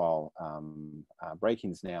high-profile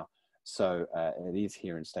break-ins now, so it is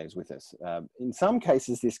here and stays with us. In some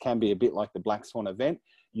cases, this can be a bit like the black swan event.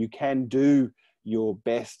 You can do your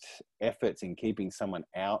best efforts in keeping someone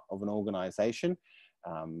out of an organization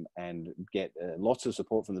and get lots of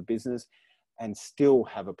support from the business and still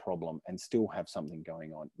have a problem and still have something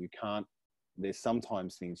going on. You can't, there's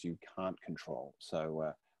sometimes things you can't control.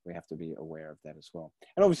 So we have to be aware of that as well.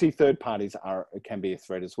 And obviously third parties can be a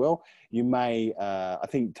threat as well. You may, I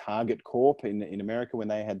think Target Corp in America, when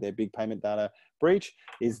they had their big payment data breach,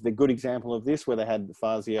 is the good example of this, where they had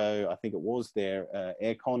Fazio, I think it was their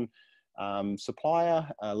aircon supplier,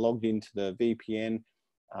 logged into the VPN,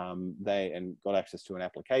 and got access to an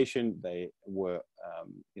application. They were,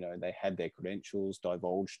 they had their credentials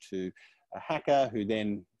divulged to a hacker who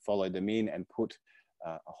then followed them in and put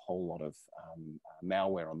a whole lot of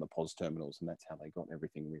malware on the POS terminals, and that's how they got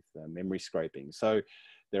everything with memory scraping. So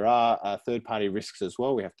there are third-party risks as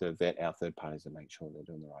well. We have to vet our third parties and make sure they're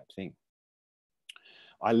doing the right thing.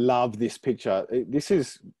 I love this picture. This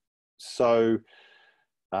is so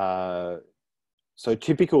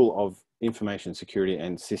typical of information security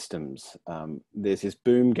and systems. There's this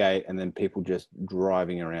boom gate and then people just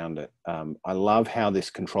driving around it. I love how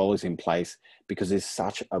this control is in place because there's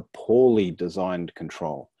such a poorly designed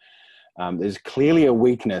control. There's clearly a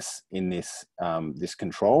weakness in this, this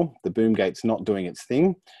control. The boom gate's not doing its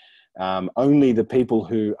thing. Only the people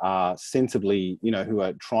who are sensibly, who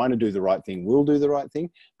are trying to do the right thing will do the right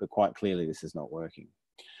thing, but quite clearly this is not working.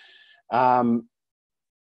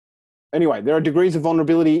 Anyway, there are degrees of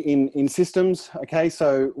vulnerability in systems. Okay,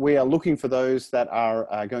 so we are looking for those that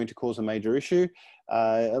are going to cause a major issue.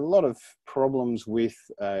 A lot of problems with,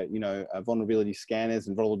 vulnerability scanners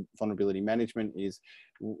and vulnerability management is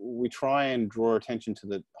we try and draw attention to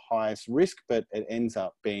the highest risk, but it ends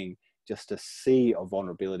up being just a sea of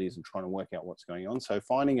vulnerabilities and trying to work out what's going on. So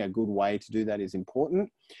finding a good way to do that is important.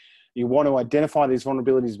 You want to identify these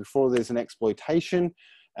vulnerabilities before there's an exploitation.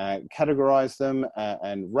 Categorize them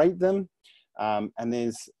and rate them. And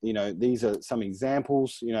there's, these are some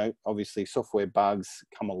examples, obviously software bugs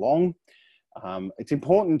come along. It's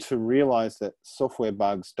important to realize that software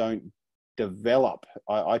bugs don't develop.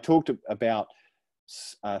 I talked about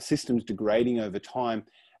systems degrading over time,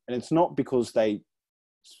 and it's not because they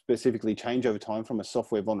specifically change over time from a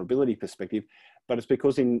software vulnerability perspective, but it's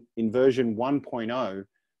because in version 1.0,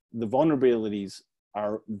 the vulnerabilities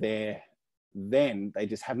are there. Then they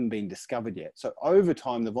just haven't been discovered yet. So over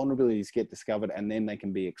time, the vulnerabilities get discovered and then they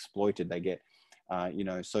can be exploited. They get,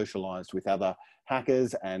 socialized with other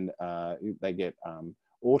hackers, and they get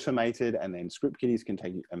automated, and then script kiddies can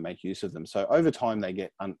take and make use of them. So over time, they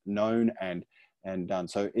get known and done.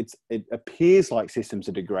 So it appears like systems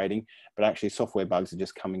are degrading, but actually software bugs are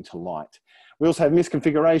just coming to light. We also have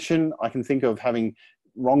misconfiguration. I can think of having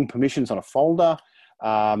wrong permissions on a folder.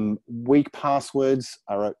 Weak passwords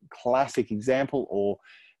are a classic example, or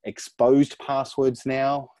exposed passwords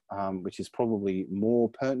now, which is probably more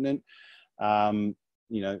pertinent. Going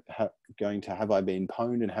to have I been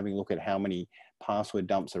pwned and having a look at how many password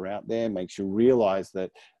dumps are out there makes you realize that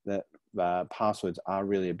passwords are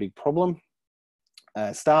really a big problem.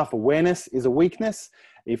 Staff awareness is a weakness.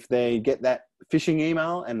 If they get that phishing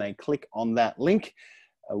email and they click on that link,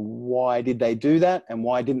 why did they do that, and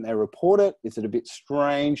why didn't they report it? Is it a bit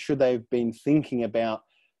strange? Should they have been thinking about,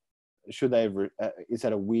 is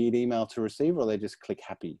that a weird email to receive, or they just click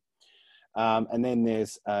happy? And then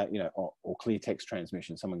there's, or clear text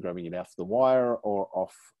transmission, someone grabbing it off the wire or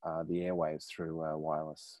off the airwaves through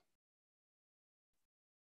wireless.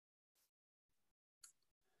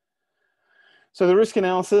 So the risk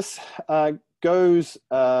analysis goes,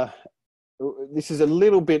 this is a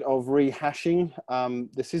little bit of rehashing.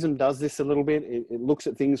 The CISM does this a little bit. It looks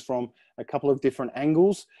at things from a couple of different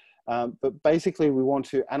angles, but basically we want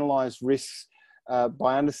to analyze risks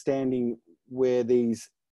by understanding where these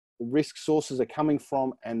risk sources are coming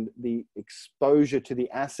from and the exposure to the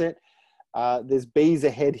asset. There's B's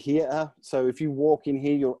ahead here. So if you walk in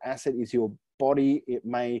here, your asset is your body.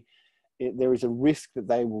 There is a risk that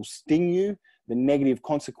they will sting you. The negative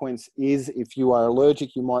consequence is, if you are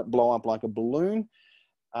allergic, you might blow up like a balloon.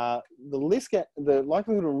 The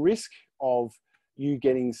likelihood of risk of you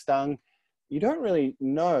getting stung, you don't really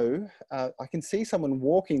know. I can see someone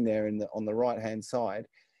walking there on the right-hand side.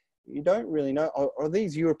 You don't really know. Are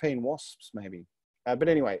these European wasps, maybe? But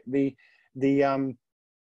anyway, the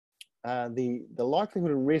the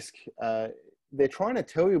likelihood and risk, they're trying to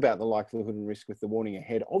tell you about the likelihood and risk with the warning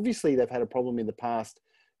ahead. Obviously, they've had a problem in the past,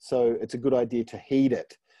 so it's a good idea to heed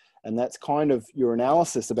it. And that's kind of your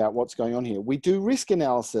analysis about what's going on here. We do risk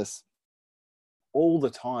analysis all the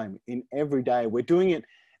time, in every day. We're doing it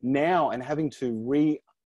now and having to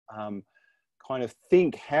kind of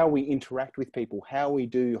think how we interact with people, how we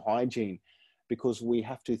do hygiene, because we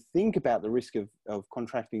have to think about the risk of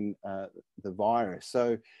contracting the virus.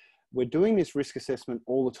 So we're doing this risk assessment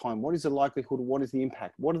all the time. What is the likelihood? What is the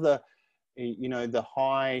impact? What are the, you know, the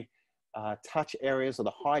high touch areas or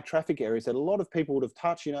the high traffic areas that a lot of people would have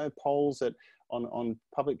touched, you know, poles on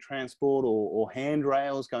public transport or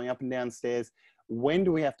handrails going up and down stairs. When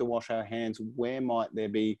do we have to wash our hands? Where might there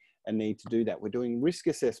be a need to do that? We're doing risk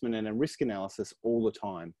assessment and a risk analysis all the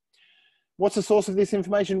time. What's the source of this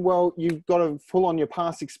information? Well, you've got to pull on your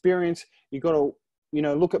past experience. You've got to, you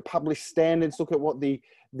know, look at published standards, look at what the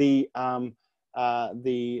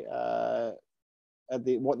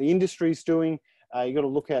industry is doing. You've got to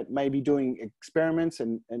look at maybe doing experiments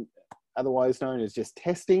and otherwise known as just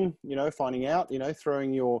testing, you know, finding out, you know,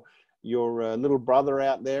 throwing your little brother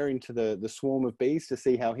out there into the swarm of bees to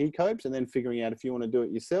see how he copes, and then figuring out if you want to do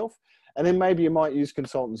it yourself. And then maybe you might use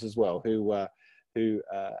consultants as well who have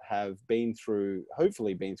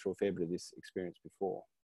hopefully been through a fair bit of this experience before.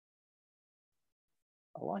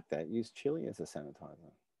 I like that. Use chili as a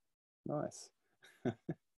sanitizer. Nice.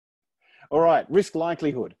 All right, risk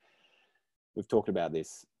likelihood. We've talked about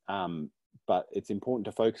this, but it's important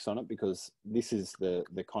to focus on it because this is the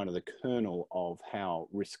kind of the kernel of how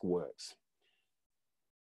risk works.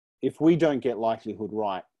 If we don't get likelihood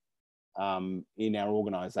right in our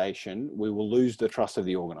organization, we will lose the trust of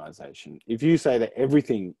the organization. If you say that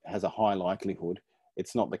everything has a high likelihood,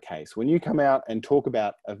 it's not the case. When you come out and talk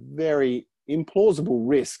about a very implausible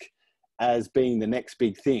risk as being the next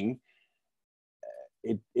big thing,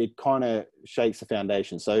 it kind of shakes the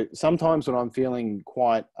foundation. So sometimes when I'm feeling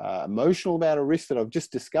quite emotional about a risk that I've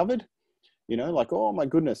just discovered, you know, like, oh my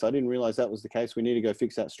goodness, I didn't realize that was the case. We need to go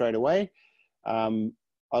fix that straight away.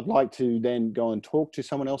 I'd like to then go and talk to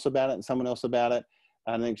someone else about it and someone else about it,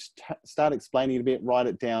 and then start explaining it a bit, write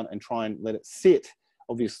it down and try and let it sit.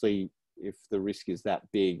 Obviously, if the risk is that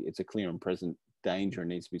big, it's a clear and present danger and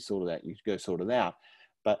needs to be sorted out. You go sort it out.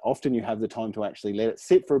 But often you have the time to actually let it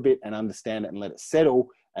sit for a bit and understand it and let it settle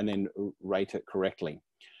and then rate it correctly.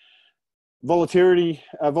 Volatility,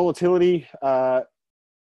 how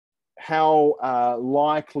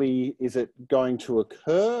likely is it going to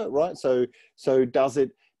occur, right? So does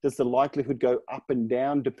the likelihood go up and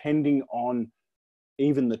down depending on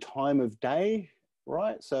even the time of day,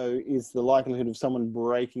 right? So is the likelihood of someone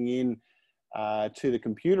breaking in to the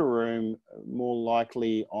computer room more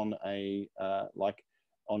likely on a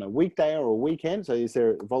on a weekday or a weekend? So is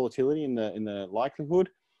there volatility in the likelihood?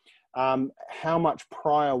 How much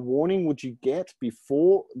prior warning would you get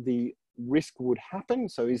before the risk would happen?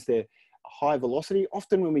 So is there a high velocity?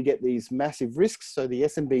 Often when we get these massive risks, so the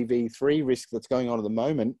SMBV3 risk that's going on at the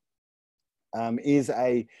moment is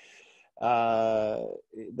the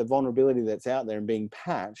vulnerability that's out there and being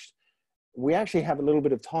patched. We actually have a little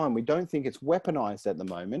bit of time. We don't think it's weaponized at the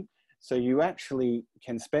moment. So you actually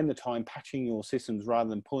can spend the time patching your systems rather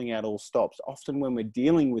than pulling out all stops. Often when we're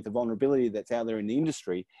dealing with a vulnerability that's out there in the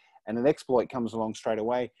industry and an exploit comes along straight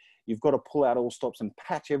away, you've got to pull out all stops and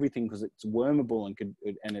patch everything because it's wormable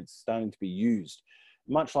and it's starting to be used.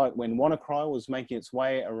 Much like when WannaCry was making its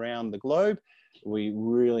way around the globe, we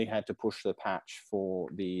really had to push the patch for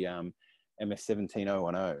the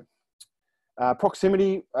MS17010.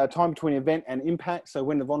 Proximity, time between event and impact. So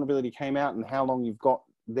when the vulnerability came out and how long you've got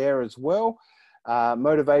there as well.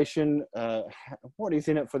 Motivation, what is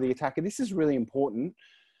in it for the attacker? This is really important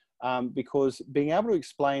because being able to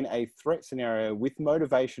explain a threat scenario with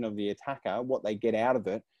motivation of the attacker, what they get out of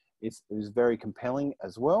it, is very compelling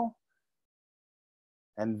as well.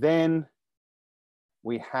 And then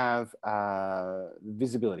we have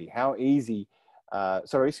visibility. How easy,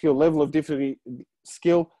 skill level of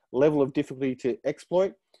difficulty to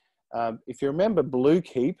exploit. If you remember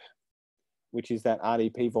Bluekeep, which is that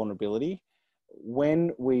RDP vulnerability,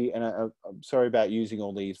 when we, and I'm sorry about using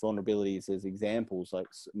all these vulnerabilities as examples, like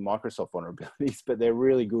Microsoft vulnerabilities, but they're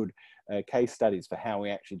really good case studies for how we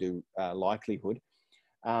actually do likelihood.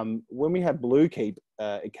 When we have Bluekeep,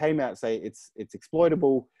 it came out say it's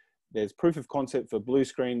exploitable. There's proof of concept for blue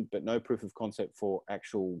screen, but no proof of concept for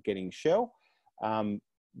actual getting shell.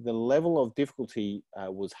 The level of difficulty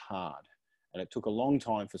was hard, and it took a long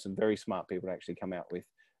time for some very smart people to actually come out with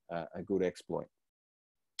a good exploit,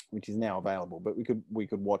 which is now available, but we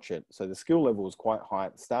could watch it. So the skill level was quite high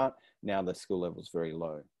at the start. Now the skill level is very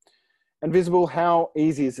low. And visible, how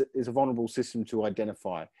easy is a vulnerable system to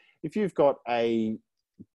identify? If you've got a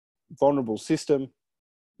vulnerable system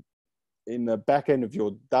in the back end of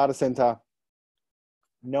your data center,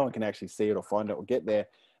 no one can actually see it or find it or get there,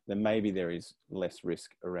 then maybe there is less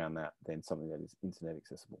risk around that than something that is internet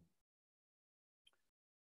accessible.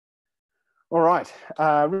 All right,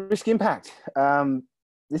 risk impact.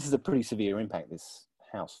 This is a pretty severe impact, this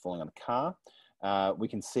house falling on a car. We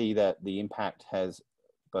can see that the impact has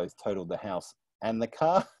both totaled the house and the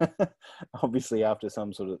car, obviously after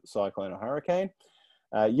some sort of cyclone or hurricane.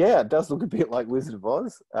 Yeah, it does look a bit like Wizard of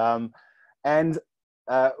Oz.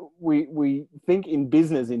 We think in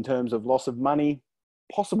business in terms of loss of money,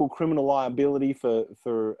 possible criminal liability for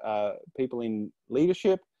people in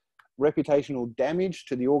leadership, reputational damage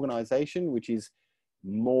to the organization, which is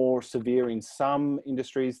more severe in some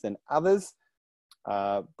industries than others,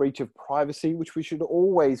 breach of privacy, which we should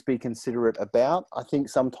always be considerate about. I think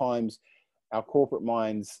sometimes our corporate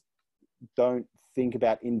minds don't think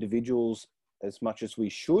about individuals as much as we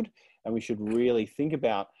should, and we should really think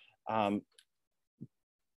about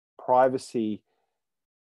privacy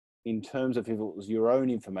in terms of if it was your own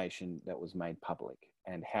information that was made public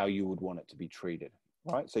and how you would want it to be treated,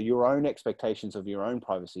 right? So your own expectations of your own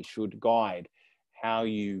privacy should guide how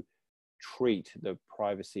you treat the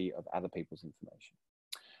privacy of other people's information.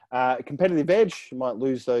 Competitive edge, you might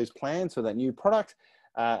lose those plans for that new product.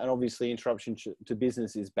 And obviously interruption to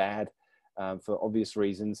business is bad for obvious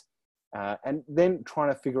reasons. And then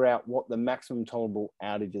trying to figure out what the maximum tolerable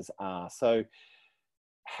outages are. So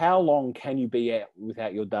how long can you be out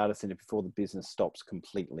without your data center before the business stops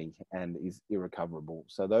completely and is irrecoverable?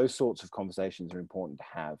 So those sorts of conversations are important to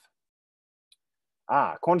have.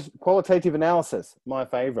 Qualitative analysis, my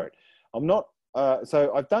favorite.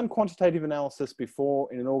 So I've done quantitative analysis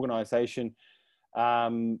before in an organization.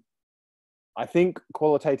 I think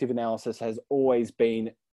qualitative analysis has always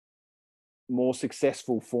been more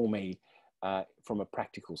successful for me from a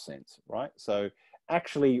practical sense, right? So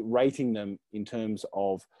actually rating them in terms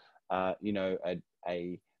of, you know,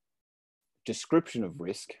 a description of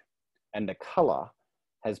risk and a color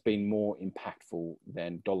has been more impactful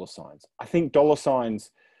than dollar signs. I think dollar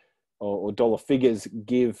signs or dollar figures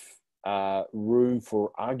give room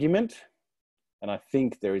for argument. And I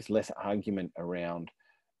think there is less argument around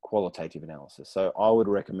qualitative analysis. So I would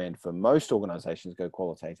recommend for most organizations go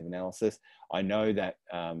qualitative analysis. I know that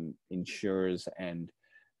insurers and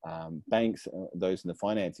banks, those in the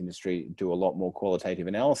finance industry, do a lot more qualitative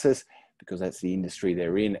analysis because that's the industry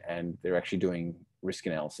they're in, and they're actually doing risk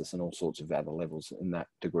analysis and all sorts of other levels in that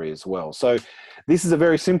degree as well. So this is a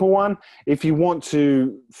very simple one. If you want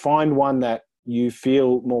to find one that you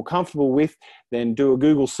feel more comfortable with, then do a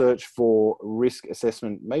Google search for risk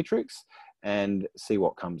assessment matrix and see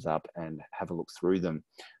what comes up and have a look through them.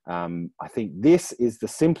 I think this is the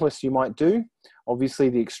simplest you might do. Obviously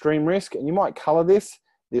the extreme risk, and you might color this.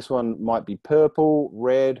 This one might be purple,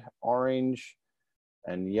 red, orange,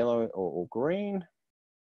 and yellow or green.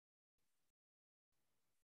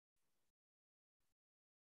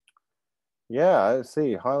 Yeah, I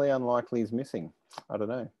see. Highly unlikely is missing. I don't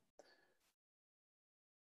know.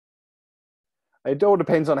 It all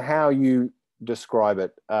depends on how you describe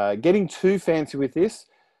it. Getting too fancy with this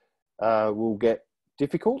will get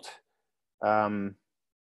difficult, but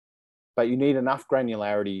you need enough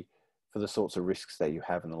granularity for the sorts of risks that you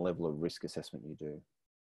have and the level of risk assessment you do.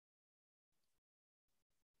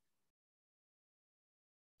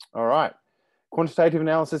 All right. Quantitative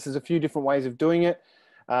analysis is a few different ways of doing it.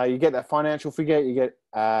 You get that financial figure, you get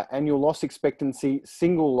annual loss expectancy,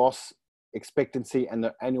 single loss expectancy, and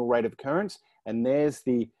the annual rate of occurrence. And there's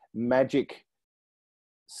the magic,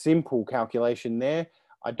 simple calculation there.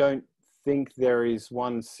 I don't think there is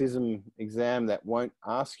one CISM exam that won't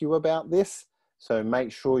ask you about this. So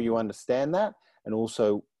make sure you understand that, and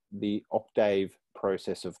also the Octave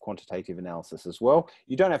process of quantitative analysis as well.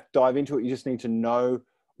 You don't have to dive into it. You just need to know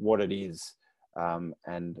what it is.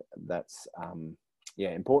 And that's,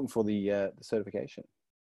 yeah, important for the certification.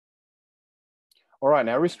 All right,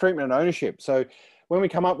 now risk treatment and ownership. So when we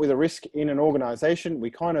come up with a risk in an organization, we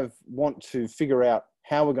kind of want to figure out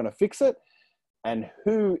how we're going to fix it and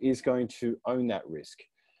who is going to own that risk.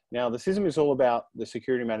 Now, the CISM is all about the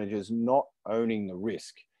security managers not owning the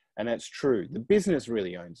risk. And that's true. The business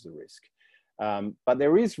really owns the risk. But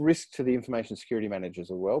there is risk to the information security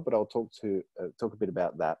managers as well, but I'll talk a bit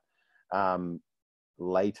about that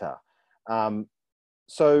later.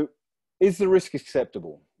 So is the risk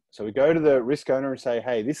acceptable? So we go to the risk owner and say,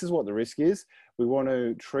 hey, this is what the risk is. We want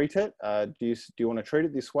to treat it. Do you want to treat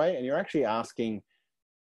it this way? And you're actually asking,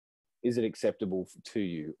 is it acceptable to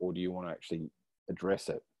you, or do you want to actually address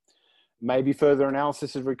it? maybe further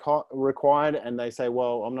analysis is required, and they say,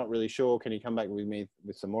 well, I'm not really sure. Can you come back with me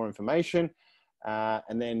with some more information?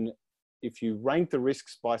 And then if you rank the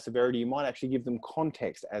risks by severity, you might actually give them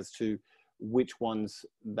context as to which ones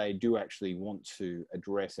they do actually want to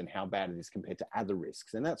address and how bad it is compared to other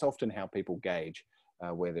risks. And that's often how people gauge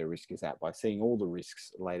where their risk is at, by seeing all the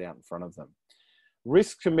risks laid out in front of them.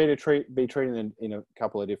 Risks can be treated in a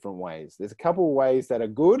couple of different ways. There's a couple of ways that are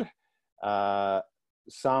good,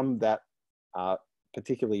 some that are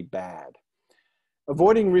particularly bad.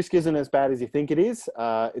 Avoiding risk isn't as bad as you think it is.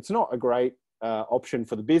 It's not a great option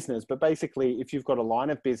for the business, but basically if you've got a line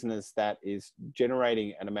of business that is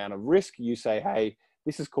generating an amount of risk, you say, hey,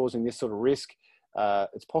 this is causing this sort of risk.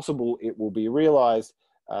 It's possible it will be realized.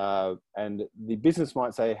 And the business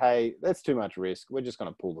might say, hey, that's too much risk. We're just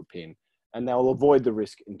going to pull the pin, and they'll avoid the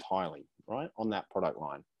risk entirely, right, on that product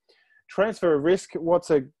line. Transfer of risk. What's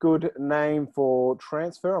a good name for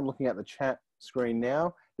transfer? I'm looking at the chat screen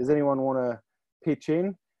now. Does anyone want to pitch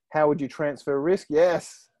in? How would you transfer risk?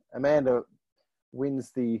 Yes, Amanda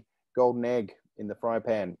wins the golden egg in the fry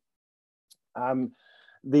pan.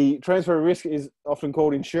 The transfer of risk is often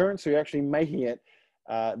called insurance, so you're actually making it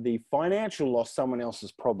the financial loss someone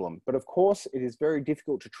else's problem. But of course, it is very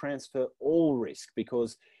difficult to transfer all risk,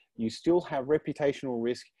 because you still have reputational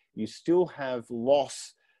risk, you still have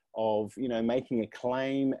loss of, you know, making a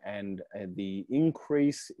claim, and the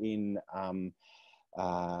increase in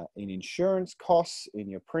insurance costs, in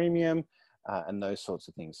your premium, and those sorts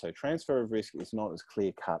of things. So transfer of risk is not as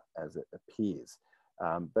clear cut as it appears,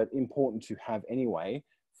 but important to have anyway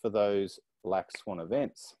for those black swan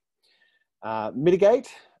events. Mitigate.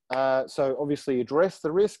 So obviously address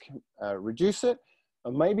the risk, reduce it,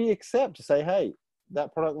 or maybe accept to say, hey,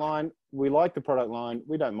 that product line, we like the product line,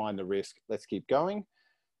 we don't mind the risk, let's keep going.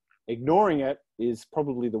 Ignoring it is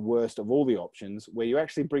probably the worst of all the options, where you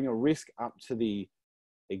actually bring a risk up to the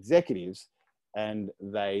executives and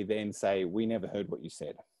they then say, we never heard what you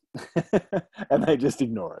said. And they just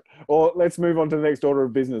ignore it. Or let's move on to the next order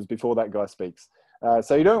of business before that guy speaks.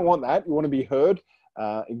 So you don't want that. You want to be heard.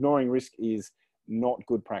 Ignoring risk is not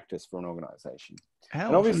good practice for an organization.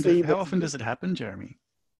 How often does it happen, Jeremy?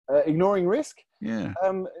 Ignoring risk? Yeah.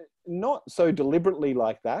 Not so deliberately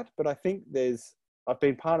like that, but I think I've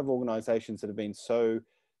been part of organizations that have been so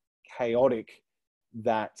chaotic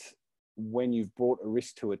that when you've brought a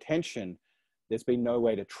risk to attention, there's been no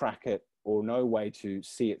way to track it or no way to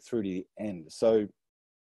see it through to the end. So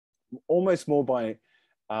almost more by,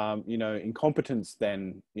 incompetence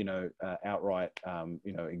than, outright,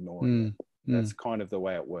 ignoring it. That's kind of the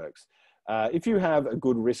way it works. If you have a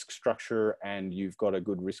good risk structure and you've got a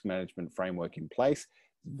good risk management framework in place,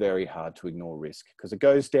 it's very hard to ignore risk, because it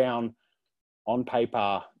goes down on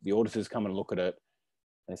paper, the auditors come and look at it.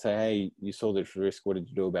 They say, hey, you saw this risk, what did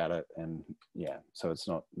you do about it? And yeah, so it's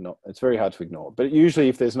it's very hard to ignore. But usually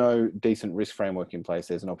if there's no decent risk framework in place,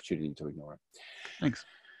 there's an opportunity to ignore it. Thanks.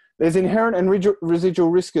 There's inherent and residual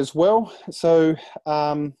risk as well. So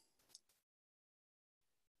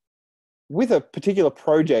with a particular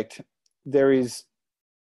project, there is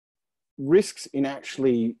risks in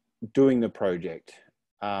actually doing the project,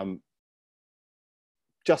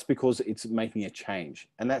 just because it's making a change.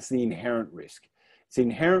 And that's the inherent risk. It's the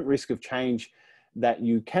inherent risk of change that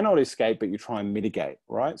you cannot escape, but you try and mitigate,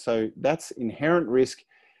 right? So that's inherent risk.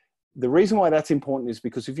 The reason why that's important is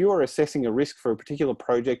because if you are assessing a risk for a particular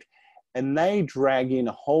project and they drag in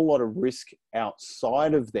a whole lot of risk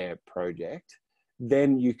outside of their project,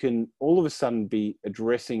 then you can all of a sudden be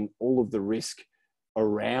addressing all of the risk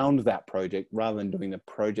around that project rather than doing the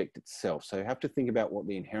project itself. So you have to think about what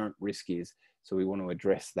the inherent risk is. So we want to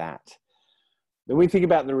address that. Then we think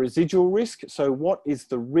about the residual risk. So what is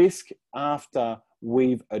the risk after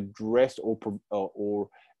we've addressed or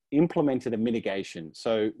implemented a mitigation?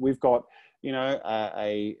 So we've got, we've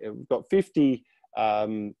got 50,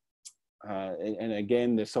 and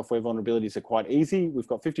again, the software vulnerabilities are quite easy. We've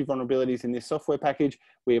got 50 vulnerabilities in this software package.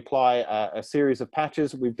 We apply a series of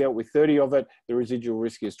patches. We've dealt with 30 of it. The residual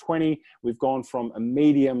risk is 20. We've gone from a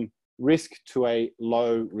medium risk to a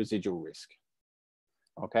low residual risk.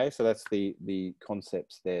 Okay, so that's the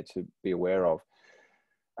concepts there to be aware of.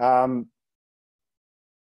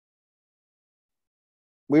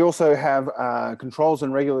 We also have controls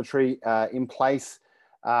and regulatory in place,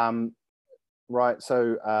 right?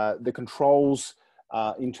 So the controls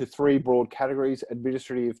into three broad categories: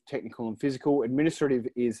 administrative, technical, and physical. Administrative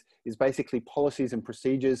is basically policies and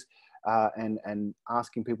procedures and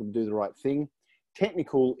asking people to do the right thing.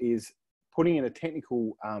 Technical is putting in a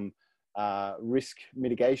technical risk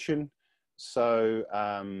mitigation. So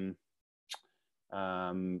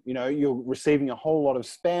You know, you're receiving a whole lot of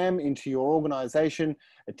spam into your organization.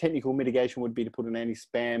 A technical mitigation would be to put an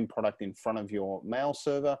anti-spam product in front of your mail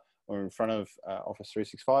server or in front of Office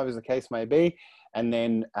 365, as the case may be, and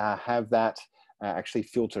then have that actually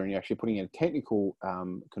filter, and you're actually putting in a technical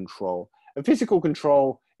control. A physical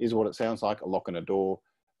control is what it sounds like: a lock on a door,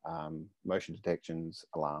 motion detections,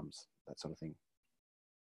 alarms, that sort of thing.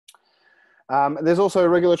 There's also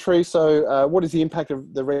regulatory. So what is the impact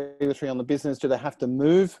of the regulatory on the business? Do they have to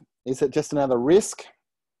move? Is it just another risk?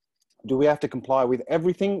 Do we have to comply with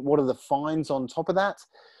everything? What are the fines on top of that?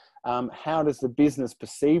 How does the business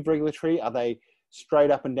perceive regulatory? Are they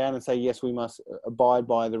straight up and down and say, yes, we must abide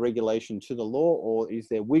by the regulation to the law, or is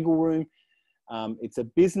there wiggle room? It's a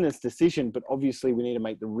business decision, but obviously we need to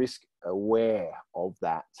make the risk aware of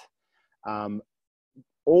that.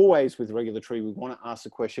 Always with regulatory, we want to ask the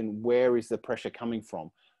question, where is the pressure coming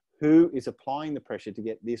from? Who is applying the pressure to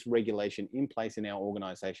get this regulation in place in our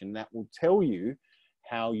organization? That will tell you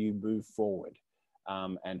how you move forward,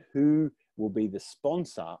 and who will be the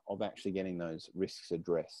sponsor of actually getting those risks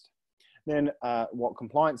addressed. Then what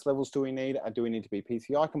compliance levels do we need? Do we need to be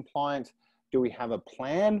PCI compliant? Do we have a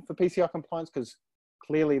plan for PCI compliance? Because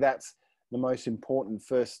clearly that's the most important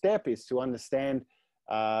first step, is to understand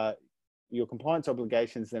your compliance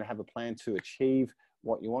obligations, then have a plan to achieve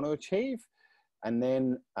what you want to achieve. And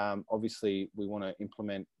then obviously we want to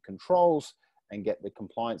implement controls and get the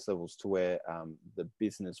compliance levels to where the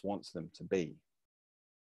business wants them to be.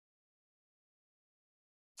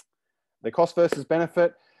 The cost versus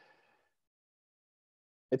benefit.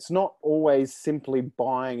 It's not always simply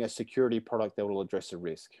buying a security product that will address a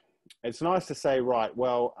risk. It's nice to say, right,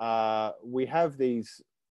 well, we have these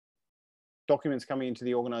documents coming into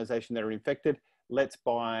the organization that are infected. Let's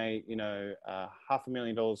buy, you know,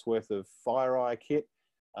 $500,000 worth of FireEye kit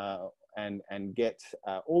and get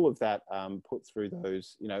all of that put through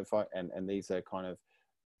those, you know, and these are kind of,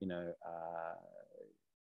 you know,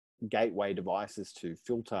 gateway devices to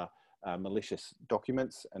filter malicious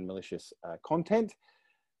documents and malicious content.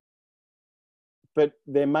 But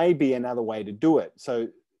there may be another way to do it. So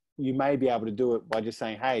you may be able to do it by just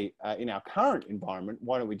saying, hey, in our current environment,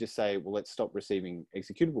 why don't we just say, well, let's stop receiving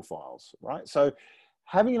executable files, right? So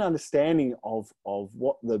having an understanding of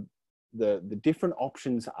what the different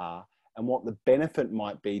options are and what the benefit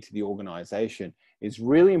might be to the organization is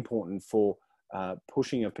really important for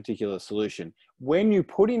pushing a particular solution. When you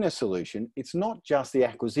put in a solution, it's not just the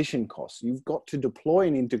acquisition costs. You've got to deploy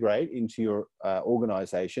and integrate into your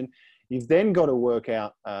organization. You've then got to work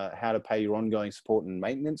out how to pay your ongoing support and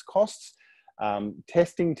maintenance costs,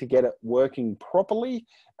 testing to get it working properly,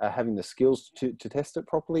 having the skills to test it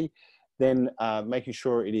properly, then making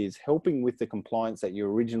sure it is helping with the compliance that you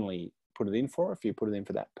originally put it in for, if you put it in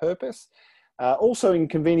for that purpose. Also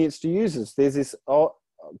inconvenience to users. There's this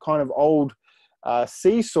kind of old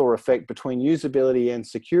seesaw effect between usability and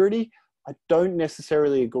security. I don't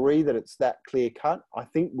necessarily agree that it's that clear cut. I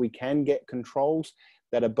think we can get controls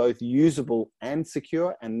that are both usable and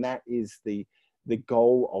secure, and that is the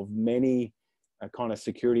goal of many kind of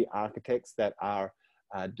security architects that are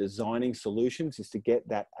designing solutions, is to get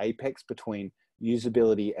that apex between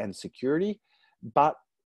usability and security. But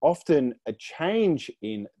often a change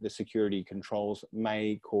in the security controls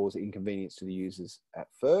may cause inconvenience to the users at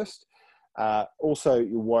first. Also,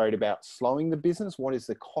 you're worried about slowing the business. What is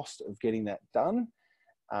the cost of getting that done?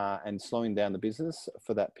 And slowing down the business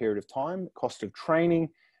for that period of time, cost of training,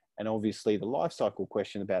 and obviously the life cycle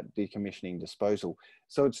question about decommissioning, disposal.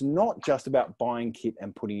 So it's not just about buying kit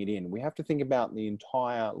and putting it in. We have to think about the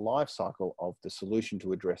entire life cycle of the solution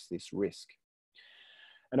to address this risk.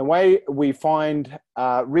 And a way we find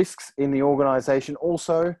risks in the organization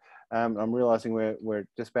also, I'm realizing we're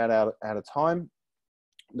just about out of time.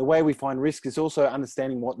 The way we find risk is also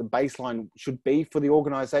understanding what the baseline should be for the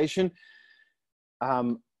organization.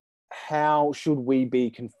 How should we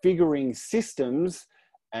be configuring systems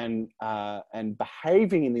and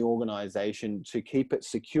behaving in the organization to keep it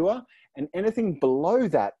secure? And anything below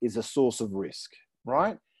that is a source of risk,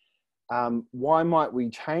 right? Why might we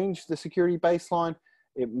change the security baseline?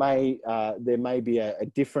 It may, there may be a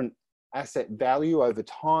different asset value over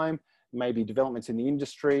time, maybe developments in the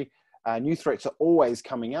industry. New threats are always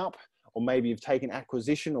coming up, or maybe you've taken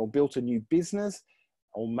acquisition or built a new business,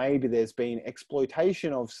 or maybe there's been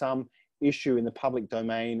exploitation of some issue in the public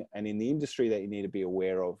domain and in the industry that you need to be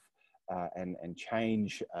aware of, and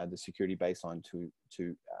change the security baseline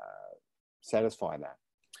to satisfy that.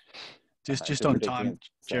 Just on time,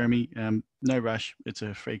 Jeremy, no rush. It's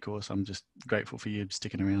a free course. I'm just grateful for you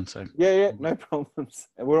sticking around. So yeah, no problems.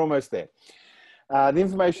 We're almost there. The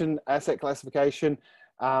information asset classification.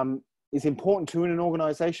 is important too in an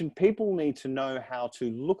organization. People need to know how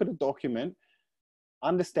to look at a document,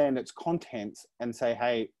 understand its contents, and say,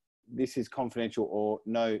 hey, this is confidential, or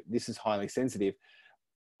no, this is highly sensitive.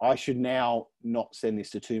 I should now not send this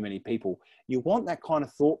to too many people. You want that kind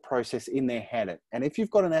of thought process in their head. And if you've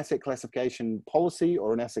got an asset classification policy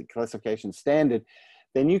or an asset classification standard,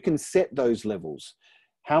 then you can set those levels.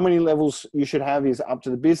 How many levels you should have is up to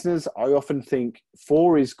the business. I often think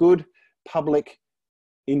 4 is good: public,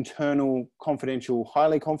 internal, confidential,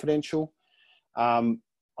 highly confidential.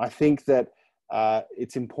 I think that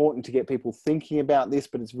it's important to get people thinking about this,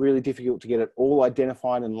 but it's really difficult to get it all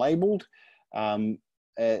identified and labeled.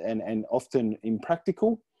 And often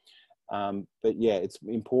impractical. But yeah, it's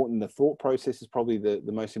important. The thought process is probably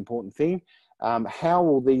the most important thing. How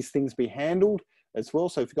will these things be handled as well?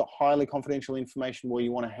 So if you've got highly confidential information where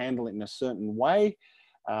you want to handle it in a certain way,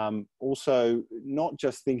 also not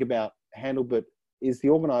just think about handle, but is the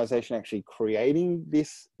organization actually creating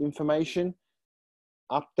this information,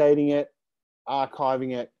 updating it,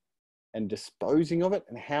 archiving it, and disposing of it?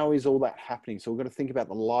 And how is all that happening? So we've got to think about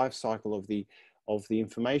the life cycle of the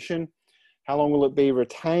information. How long will it be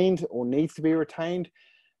retained or needs to be retained?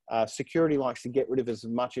 Security likes to get rid of as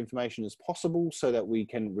much information as possible so that we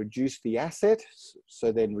can reduce the asset,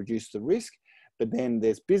 so then reduce the risk. But then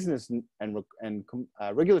there's business and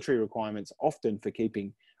regulatory requirements often for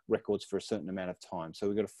keeping records for a certain amount of time. So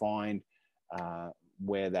we've got to find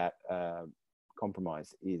where that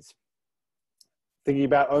compromise is. Thinking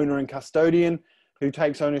about owner and custodian, who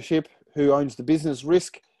takes ownership, who owns the business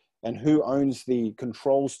risk, and who owns the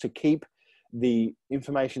controls to keep the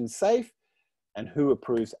information safe, and who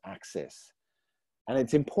approves access. And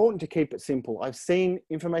it's important to keep it simple. I've seen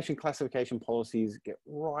information classification policies get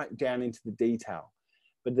right down into the detail,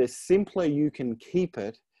 but the simpler you can keep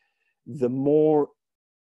it, the more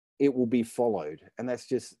it will be followed. And that's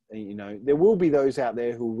just, you know, there will be those out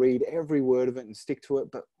there who read every word of it and stick to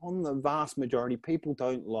it, but on the vast majority, people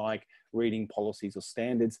don't like reading policies or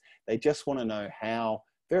standards. They just want to know how,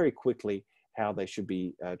 very quickly, how they should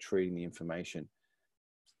be treating the information.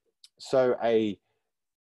 So a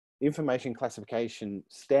information classification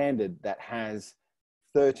standard that has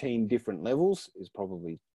 13 different levels is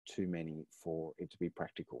probably too many for it to be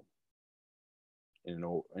practical in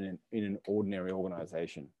an ordinary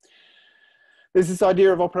organization. There's this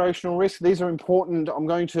idea of operational risk. These are important. I'm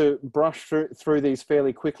going to brush through these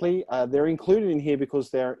fairly quickly. They're included in here because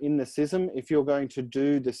they're in the CISM. If you're going to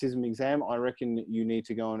do the CISM exam, I reckon you need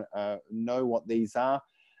to go and know what these are.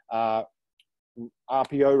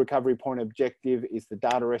 RPO, recovery point objective, is the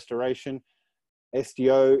data restoration.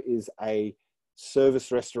 SDO is a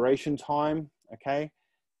service restoration time, okay?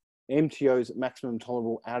 MTO is maximum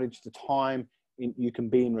tolerable outage to time you can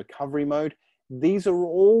be in recovery mode. These are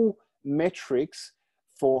all metrics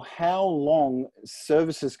for how long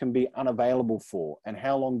services can be unavailable for and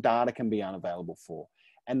how long data can be unavailable for.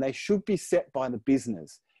 And they should be set by the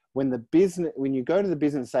business. When you go to the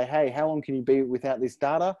business and say, hey, how long can you be without this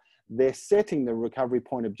data? They're setting the recovery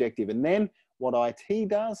point objective. And then what IT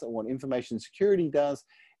does, or what information security does,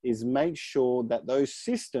 is make sure that those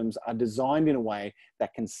systems are designed in a way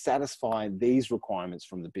that can satisfy these requirements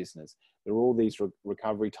from the business. There are all these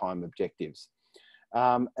recovery time objectives.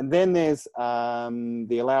 And then there's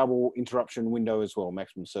the allowable interruption window as well,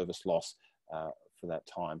 maximum service loss for that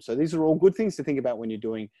time. So these are all good things to think about when you're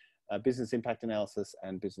doing business impact analysis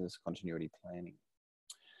and business continuity planning.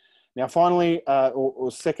 Now, finally,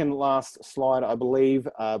 or second last slide, I believe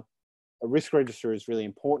a risk register is really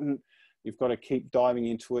important. You've got to keep diving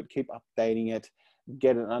into it, keep updating it,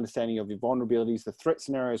 get an understanding of your vulnerabilities, the threat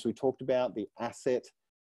scenarios we talked about, the asset,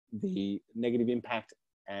 the negative impact,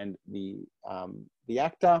 and the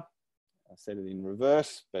actor. I said it in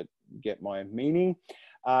reverse, but you get my meaning.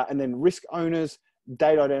 And then risk owners,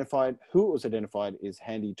 date identified, who it was identified is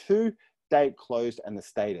handy too, date closed, and the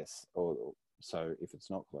status, so if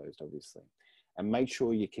it's not closed, obviously. And make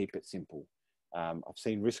sure you keep it simple. I've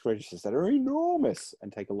seen risk registers that are enormous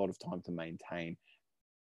and take a lot of time to maintain,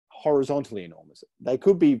 horizontally enormous. They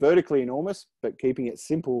could be vertically enormous, but keeping it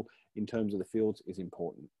simple in terms of the fields is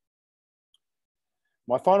important.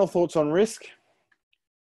 My final thoughts on risk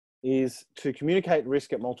is to communicate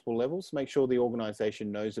risk at multiple levels. Make sure the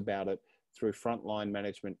organization knows about it through frontline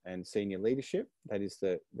management and senior leadership. That is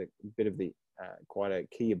the bit of the quite a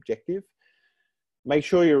key objective. Make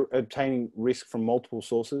sure you're obtaining risk from multiple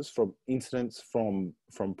sources, from incidents, from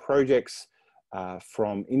projects,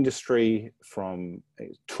 from industry, from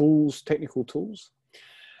tools, technical tools.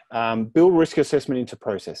 Build risk assessment into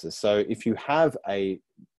processes. So if you have a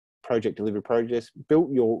project delivery process,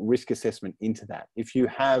 build your risk assessment into that. If you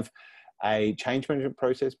have a change management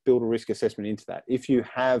process, build a risk assessment into that. If you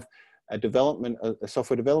have a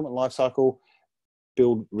software development lifecycle,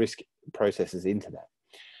 build risk processes into that.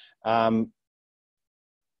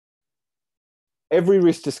 Every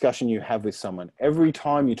risk discussion you have with someone, every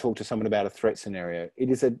time you talk to someone about a threat scenario, it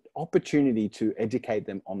is an opportunity to educate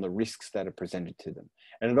them on the risks that are presented to them,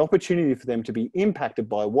 and an opportunity for them to be impacted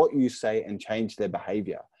by what you say and change their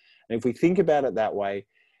behavior. And if we think about it that way,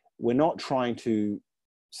 we're not trying to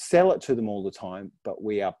sell it to them all the time, but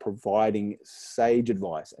we are providing sage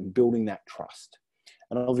advice and building that trust.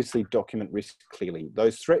 And obviously document risk clearly.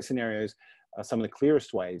 Those threat scenarios are some of the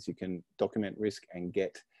clearest ways you can document risk and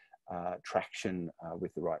get traction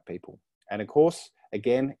with the right people. And of course,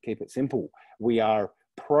 again, keep it simple. We are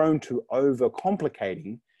prone to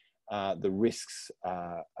overcomplicating the risks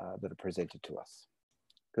that are presented to us,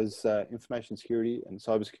 because information security and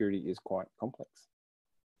cybersecurity is quite complex.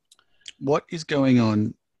 What is going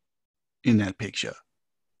on in that picture?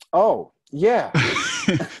 Oh, yeah.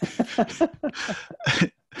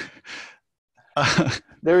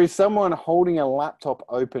 There is someone holding a laptop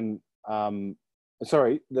open.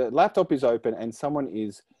 Sorry, the laptop is open and someone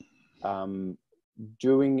is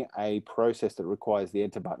doing a process that requires the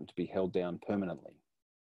enter button to be held down permanently.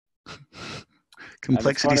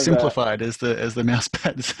 Complexity simplified, as the mouse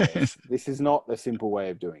pad says. Yes, this is not a simple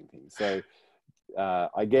way of doing things. So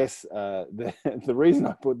I guess the reason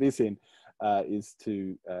I put this in is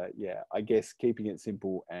to, I guess keeping it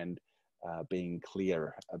simple and being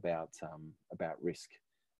clear about risk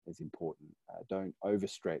is important. Don't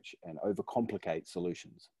overstretch and overcomplicate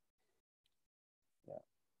solutions.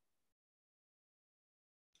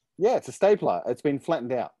 Yeah, it's a stapler. It's been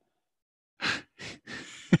flattened out.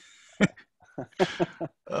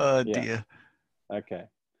 Oh dear. Okay.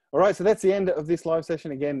 All right. So that's the end of this live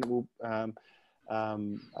session. Again, we'll.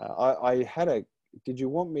 I had a. Did you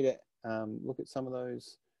want me to look at some of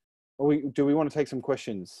those? Or do we want to take some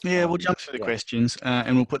questions? Yeah, we'll jump through the questions,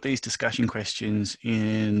 and we'll put these discussion questions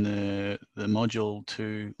in the module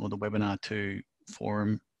 2 or the webinar 2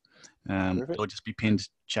 forum. It'll just be pinned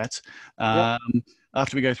chats.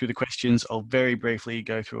 After we go through the questions, I'll very briefly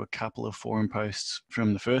go through a couple of forum posts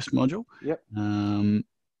from the first module. And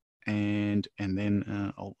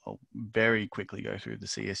then I'll very quickly go through the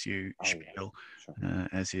CSU spiel,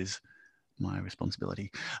 as is my responsibility.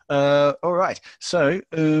 All right. So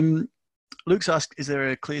Luke's asked, is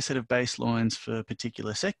there a clear set of baselines for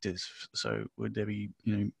particular sectors? So would there be,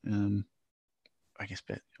 I guess,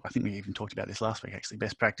 I think we even talked about this last week, actually,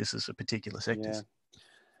 best practices for particular sectors?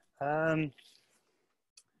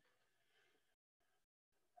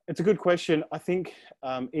 It's a good question. I think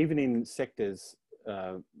even in sectors,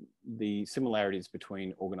 the similarities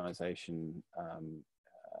between organisation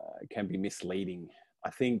can be misleading. I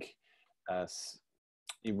think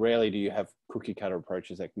rarely do you have cookie cutter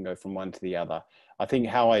approaches that can go from one to the other. I think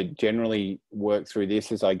how I generally work through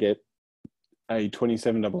this is I get a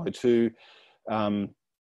 27002 kind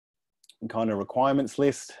of requirements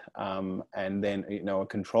list, and then a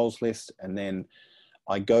controls list, and then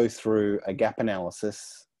I go through a gap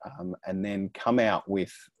analysis, and then come out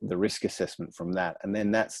with the risk assessment from that, and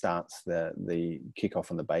then that starts the kickoff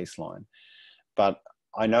on the baseline. But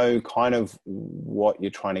I know kind of what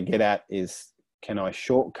you're trying to get at is, can I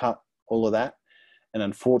shortcut all of that? And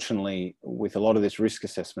unfortunately, with a lot of this risk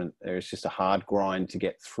assessment, there's just a hard grind to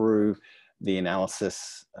get through the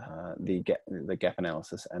analysis, the gap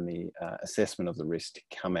analysis, and the assessment of the risk to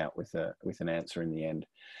come out with an answer in the end.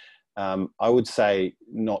 I would say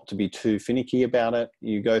not to be too finicky about it.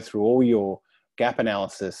 You go through all your gap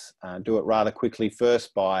analysis, do it rather quickly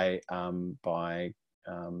first by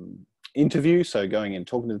interview. So going and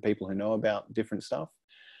talking to the people who know about different stuff.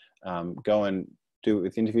 Go and do it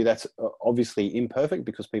with interview. That's obviously imperfect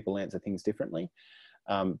because people answer things differently.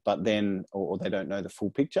 But then, or they don't know the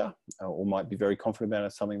full picture, or might be very confident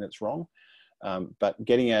about something that's wrong. But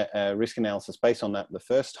getting a risk analysis based on that the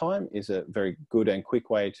first time is a very good and quick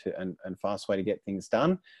way to and fast way to get things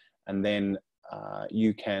done. And then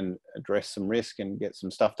you can address some risk and get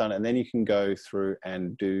some stuff done. And then you can go through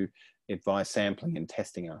and do advice sampling and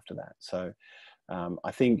testing after that. So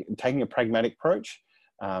I think taking a pragmatic approach,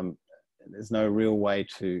 there's no real way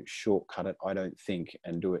to shortcut it, I don't think,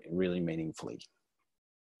 and do it really meaningfully.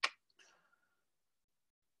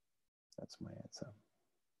 That's my answer.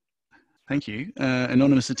 Thank you.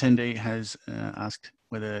 Anonymous attendee has asked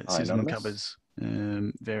whether CISM covers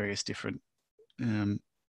various different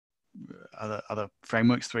other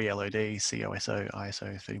frameworks, 3LOD, COSO,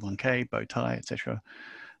 ISO 31K, bow tie, etc.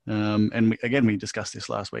 And we discussed this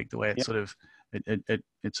last week, the way it sort of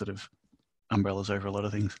it sort of umbrellas over a lot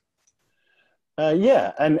of things.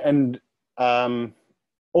 Yeah, and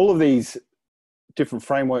all of these different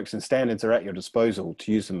frameworks and standards are at your disposal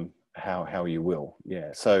to use them how you will.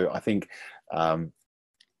 Yeah. So I think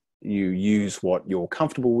you use what you're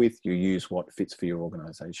comfortable with, you use what fits for your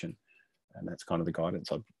organization. And that's kind of the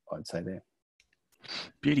guidance I'd say there.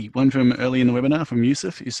 Beauty. One from early in the webinar from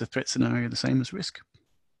Yusuf: is the threat scenario the same as risk?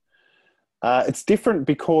 It's different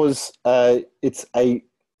because I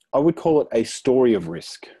would call it a story of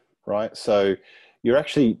risk, right? So you're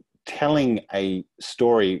actually telling a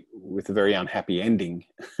story with a very unhappy ending,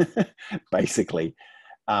 basically.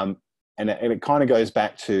 And it kind of goes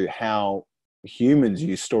back to how humans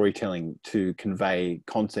use storytelling to convey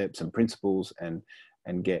concepts and principles and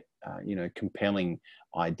get, compelling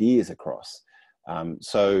ideas across.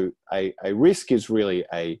 So a risk is really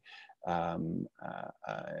a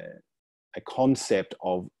concept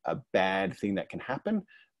of a bad thing that can happen.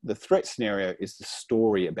 The threat scenario is the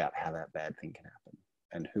story about how that bad thing can happen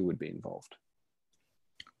and who would be involved.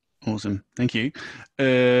 Awesome. Thank you.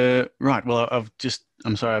 Right. Well,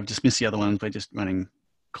 I'm sorry, I've just missed the other ones. We're just running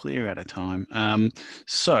clear out of time.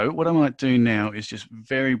 So what I might do now is just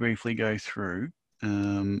very briefly go through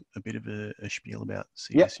a bit of a spiel about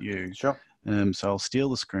CSU. Yep, sure. So I'll steal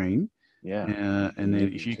the screen. Yeah. And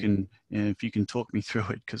then if you can talk me through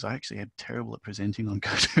it, because I actually am terrible at presenting on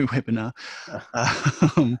GoToWebinar.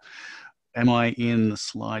 Am I in the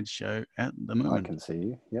slideshow at the moment? I can see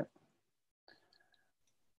you. Yep.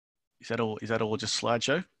 Is that all just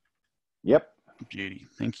slideshow? Yep. Beauty.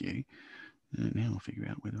 Thank you. Now I'll figure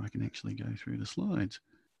out whether I can actually go through the slides.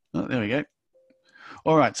 Oh, there we go.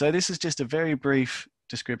 All right. So this is just a very brief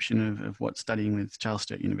description of what studying with Charles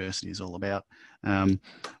Sturt University is all about.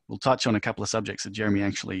 We'll touch on a couple of subjects that Jeremy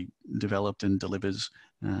actually developed and delivers.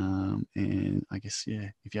 And I guess, yeah,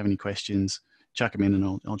 if you have any questions, chuck them in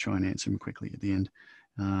and I'll try and answer them quickly at the end.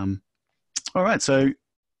 All right. So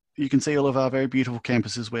you can see all of our very beautiful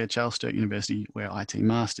campuses where Charles Sturt University, where IT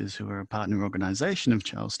Masters, who are a partner organisation of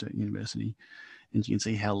Charles Sturt University, and you can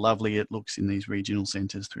see how lovely it looks in these regional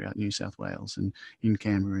centres throughout New South Wales and in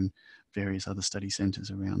Canberra and various other study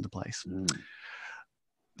centres around the place.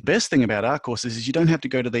 The best thing about our courses is you don't have to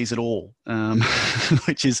go to these at all,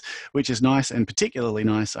 which is nice, and particularly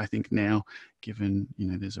nice, I think, now, given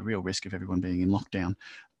there's a real risk of everyone being in lockdown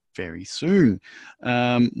very soon,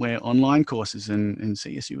 where online courses and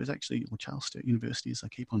CSU is actually, or Charles Sturt University, as I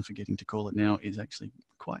keep on forgetting to call it now, is actually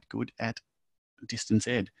quite good at distance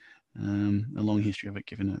ed. A long history of it,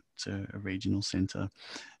 given it's a regional centre,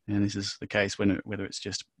 and this is the case whether it's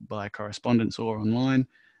just by correspondence or online.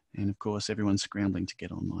 And of course, everyone's scrambling to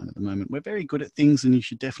get online at the moment. We're very good at things, and you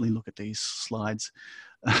should definitely look at these slides.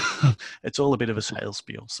 It's all a bit of a sales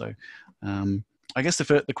spiel. So I guess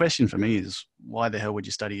the question for me is, why the hell would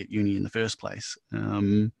you study at uni in the first place?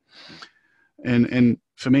 And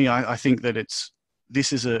for me, I think that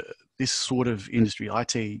this sort of industry,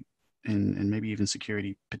 IT and maybe even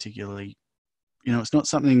security particularly, it's not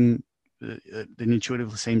something that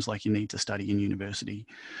intuitively seems like you need to study in university.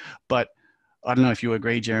 But I don't know if you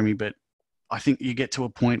agree, Jeremy, but I think you get to a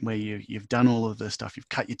point where you've done all of this stuff, you've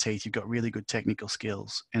cut your teeth, you've got really good technical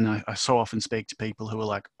skills. And I so often speak to people who are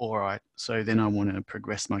like, all right, so then I want to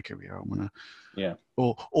progress my career. I want to, yeah.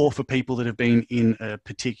 Or for people that have been in a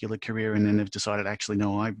particular career and then they've decided, actually,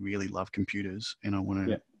 no, I really love computers and I want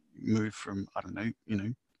to move from, I don't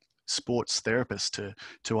know, sports therapist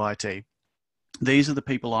to IT. These are the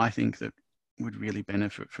people I think that would really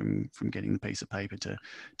benefit from getting the piece of paper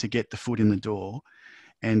to get the foot in the door.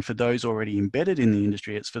 And for those already embedded in the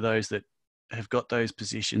industry, it's for those that have got those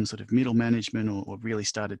positions, sort of middle management, or really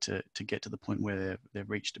started to get to the point where they've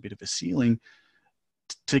reached a bit of a ceiling.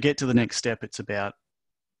 To get to the next step, it's about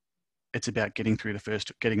getting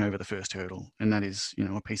over the first hurdle, and that is,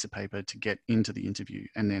 a piece of paper to get into the interview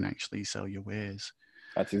and then actually sell your wares.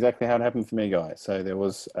 That's exactly how it happened for me, guys. So there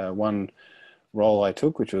was one role I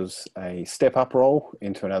took, which was a step-up role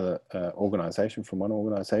into another organisation, from one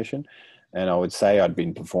organisation. And I would say I'd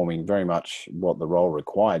been performing very much what the role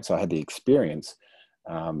required. So I had the experience,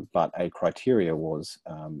 but a criteria was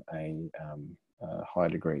a high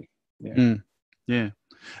degree. Yeah. Yeah.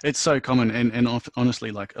 It's so common. And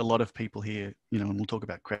honestly, like a lot of people here, and we'll talk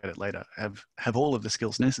about credit later, have all of the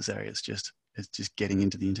skills necessary. It's just getting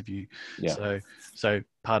into the interview. Yeah. So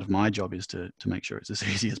part of my job is to make sure it's as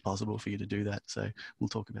easy as possible for you to do that. So we'll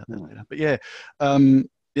talk about that later. But yeah,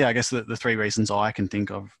 I guess the three reasons I can think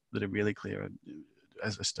of that are really clear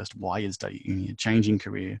as just why you study uni: changing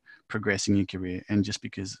career, progressing your career, and just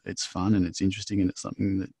because it's fun and it's interesting and it's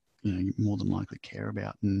something that you more than likely care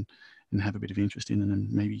about and have a bit of interest in,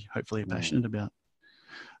 and maybe hopefully are passionate about.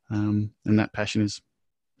 And that passion is,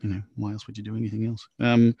 why else would you do anything else?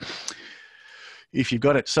 if you've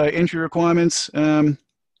got it. So entry requirements, we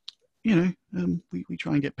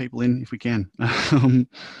try and get people in if we can.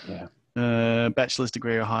 Yeah. Bachelor's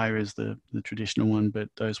degree or higher is the traditional one, but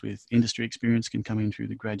those with industry experience can come in through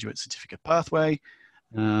the graduate certificate pathway.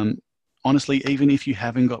 Honestly, even if you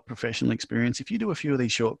haven't got professional experience, if you do a few of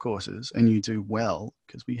these short courses and you do well,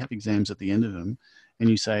 because we have exams at the end of them, and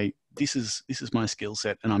you say, this is my skill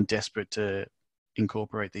set and I'm desperate to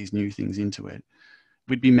incorporate these new things into it,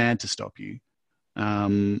 we'd be mad to stop you.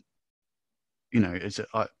 One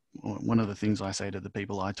of the things I say to the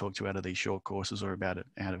people I talk to out of these short courses or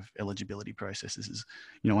out of eligibility processes is,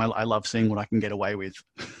 I love seeing what I can get away with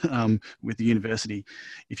with the university.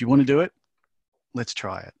 If you want to do it, let's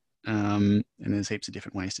try it. And there's heaps of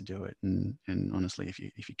different ways to do it. And honestly, if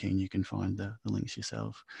you're keen, you can find the links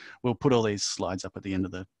yourself. We'll put all these slides up at the end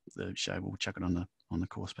of the show. We'll chuck it on the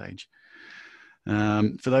course page.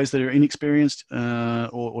 For those that are inexperienced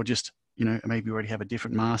or just, maybe already have a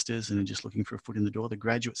different master's and are just looking for a foot in the door, the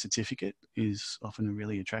graduate certificate is often a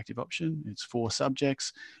really attractive option. It's 4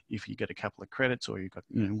 subjects. If you get a couple of credits or you've got,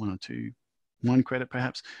 1 credit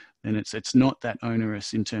perhaps, then it's not that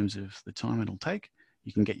onerous in terms of the time it'll take.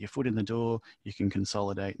 You can get your foot in the door, you can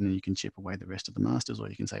consolidate, and then you can chip away the rest of the masters, or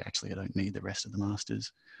you can say, actually, I don't need the rest of the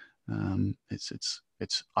masters.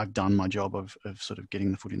 I've done my job of sort of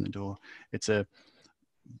getting the foot in the door. It's a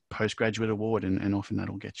postgraduate award, and often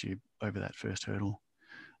that'll get you over that first hurdle.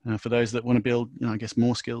 For those that want to build,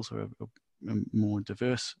 more skills or a more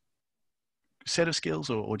diverse set of skills,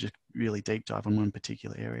 or just really deep dive on one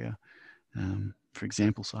particular area. For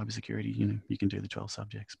example, cybersecurity, you can do the 12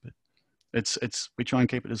 subjects, but we try and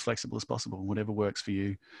keep it as flexible as possible. Whatever works for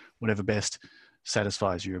you, whatever best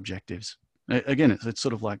satisfies your objectives. Again, it's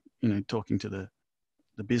sort of like, talking to the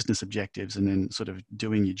business objectives and then sort of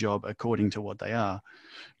doing your job according to what they are.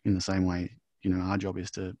 In the same way, our job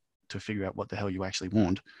is to figure out what the hell you actually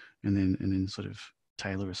want and then sort of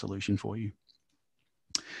tailor a solution for you.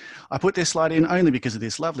 I put this slide in only because of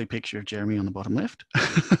this lovely picture of Jeremy on the bottom left.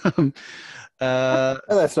 Oh,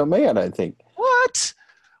 that's not me, I don't think. What?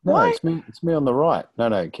 No, Why? It's me on the right.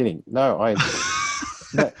 No, kidding. No,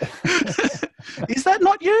 no. Is that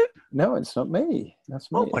not you? No, it's not me.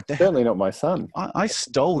 That's me. Oh, what the Certainly not my son. I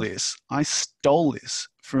stole this. I stole this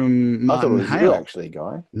from Martin I thought it was Hale. you, actually,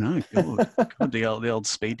 Guy. No, God, the old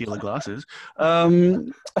speed dealer glasses. Wow,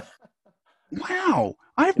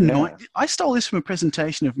 I have no idea. I stole this from a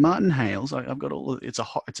presentation of Martin Hale's. I've got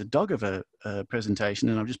it's a dog of a presentation,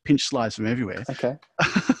 and I've just pinched slides from everywhere. Okay.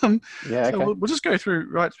 Yeah. So we'll just go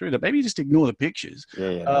right through that. Maybe just ignore the pictures.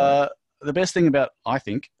 Yeah. No. The best thing about, I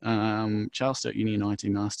think, Charles Sturt Uni and IT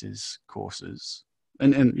Masters courses,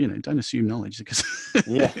 and don't assume knowledge, because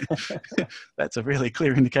that's a really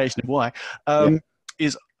clear indication of why,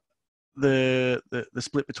 is the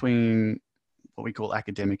split between what we call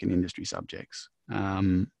academic and industry subjects.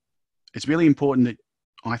 It's really important that,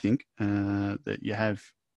 I think, that you have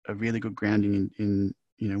a really good grounding in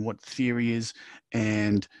what theory is,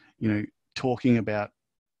 and talking about,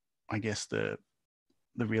 I guess, the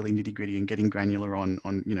really nitty gritty and getting granular on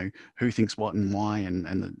who thinks what and why,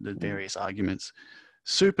 and the various arguments.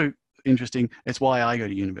 Super interesting. It's why I go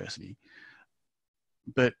to university.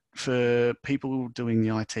 But for people doing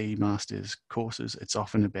the IT masters courses, it's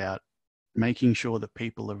often about making sure that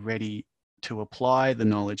people are ready to apply the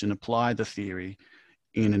knowledge and apply the theory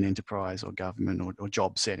in an enterprise or government or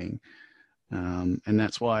job setting. And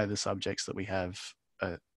that's why the subjects that we have,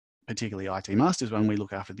 particularly IT Masters, when we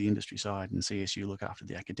look after the industry side and CSU look after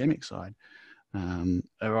the academic side,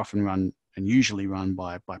 are often run and usually run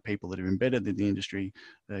by people that are embedded in the industry,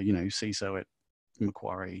 CISO at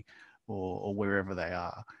Macquarie or wherever they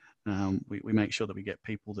are. We make sure that we get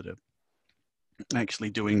people that are actually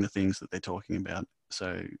doing the things that they're talking about,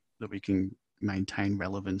 so that we can maintain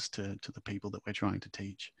relevance to the people that we're trying to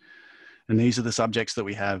teach. And these are the subjects that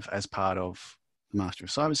we have as part of the Master of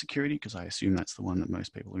Cybersecurity, because I assume that's the one that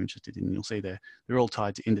most people are interested in. And you'll see they're all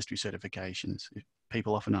tied to industry certifications.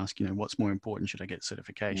 People often ask, what's more important? Should I get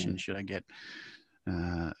certification? Should I get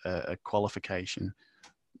a qualification?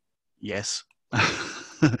 Yes.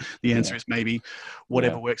 The answer is maybe.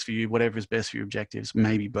 Whatever works for you, whatever is best for your objectives,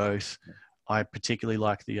 maybe both. I particularly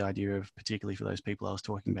like the idea of, particularly for those people I was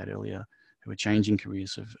talking about earlier, who are changing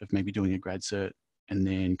careers, of maybe doing a grad cert and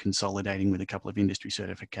then consolidating with a couple of industry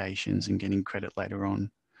certifications and getting credit later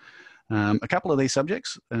on. A couple of these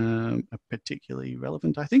subjects are particularly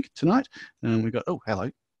relevant, I think, tonight. We've got,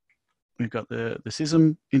 we've got the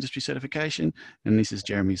CISM industry certification, and this is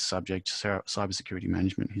Jeremy's subject, cybersecurity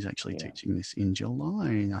management. He's actually teaching this in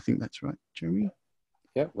July. I think that's right, Jeremy?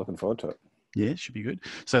 Yeah, looking forward to it. Yeah, it should be good.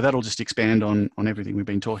 So that'll just expand on everything we've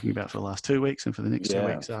been talking about for the last 2 weeks and for the next 2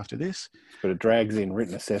 weeks after this. But it drags in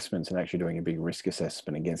written assessments and actually doing a big risk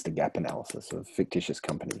assessment against a gap analysis of fictitious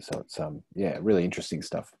companies. So it's really interesting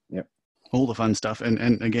stuff. Yep. All the fun stuff,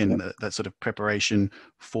 and again, that sort of preparation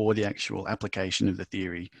for the actual application of the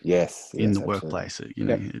theory. Yes, in the absolutely. workplace. You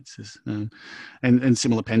know, it's just, and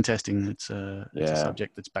similar pen testing. It's a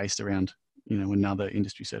subject that's based around, you know, another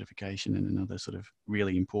industry certification and another sort of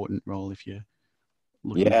really important role if you're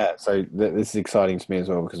looking. Yeah, so this is exciting to me as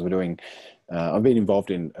well, because we're doing, I've been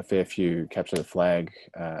involved in a fair few capture the flag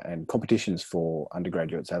and competitions for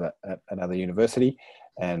undergraduates at another university.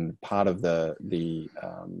 And part of the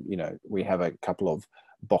you know, we have a couple of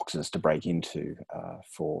boxes to break into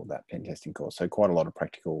for that pen testing course. So quite a lot of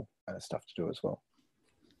practical stuff to do as well.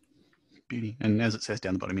 Beauty. And as it says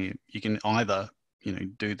down the bottom here, you can either, you know,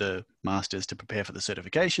 do the masters to prepare for the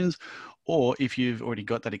certifications, or if you've already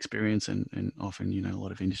got that experience, and often, you know, a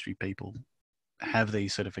lot of industry people have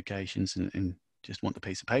these certifications and just want the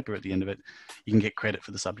piece of paper at the end of it, you can get credit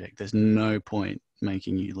for the subject. There's no point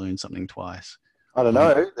making you learn something twice. I don't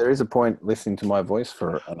know. There is a point listening to my voice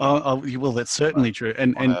for well, that's certainly true.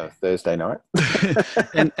 And a Thursday night.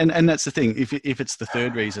 and that's the thing. If it's the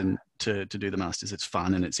third reason to do the masters, it's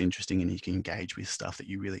fun and it's interesting, and you can engage with stuff that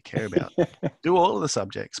you really care about. Do all of the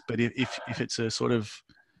subjects, but if it's a sort of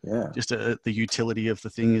just the utility of the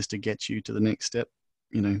thing is to get you to the next step,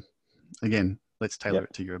 you know, again, let's tailor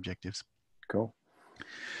it to your objectives. Cool.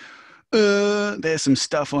 There's some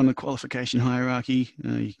stuff on the qualification hierarchy.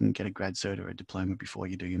 You can get a grad cert or a diploma before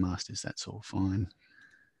you do your masters. That's all fine.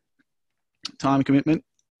 Time commitment.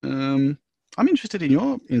 I'm interested in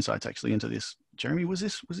your insights actually into this, Jeremy. Was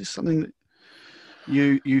this something that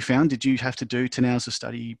you found? Did you have to do 10 hours of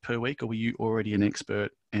study per week, or were you already an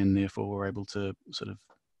expert and therefore were able to sort of,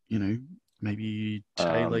 you know, maybe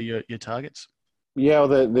tailor your targets? Yeah,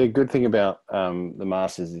 well, the good thing about the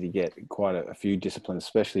masters is you get quite a few disciplines,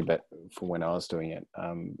 especially but for when I was doing it.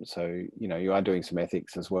 So, you know, you are doing some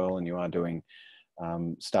ethics as well, and you are doing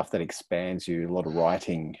stuff that expands you, a lot of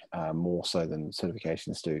writing, more so than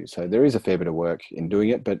certifications do. So there is a fair bit of work in doing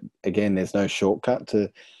it, but again, there's no shortcut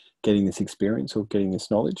to getting this experience or getting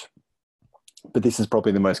this knowledge. But this is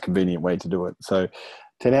probably the most convenient way to do it. So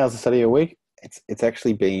 10 hours of study a week, it's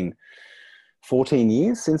actually been 14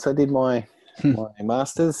 years since I did my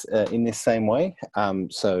masters in this same way.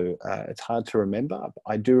 So it's hard to remember.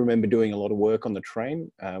 I do remember doing a lot of work on the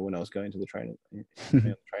train when I was going to the train,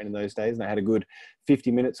 in those days, and I had a good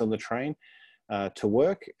 50 minutes on the train to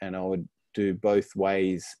work, and I would do both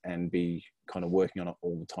ways and be kind of working on it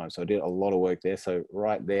all the time. So I did a lot of work there. So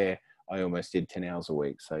right there, I almost did 10 hours a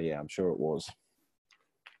week. So yeah, I'm sure it was.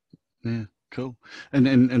 Yeah. Cool. And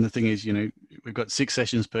the thing is, you know, we've got 6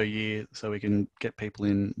 sessions per year, so we can get people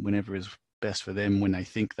in whenever is best for them, when they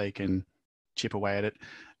think they can chip away at it.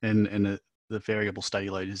 And the variable study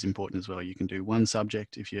load is important as well. You can do one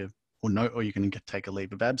subject if you, or you can take a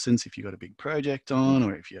leave of absence if you've got a big project on,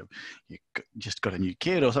 or if you just got a new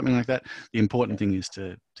kid or something like that. The important thing is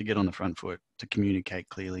to get on the front foot, to communicate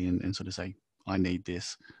clearly and sort of say, I need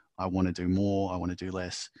this, I want to do more, I want to do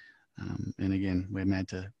less. And again, we're mad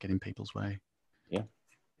to get in people's way. Yeah.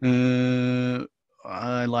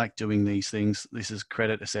 I like doing these things. This is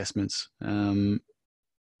credit assessments.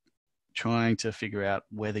 Trying to figure out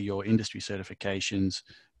whether your industry certifications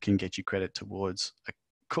can get you credit towards a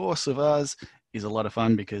course of ours is a lot of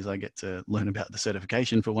fun, because I get to learn about the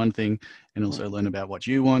certification for one thing, and also learn about what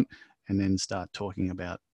you want, and then start talking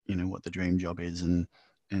about, you know, what the dream job is and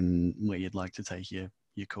where you'd like to take your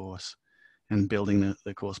course, and building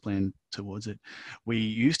the course plan towards it. We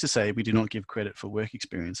used to say we do not give credit for work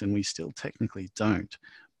experience, and we still technically don't,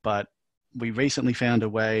 but we recently found a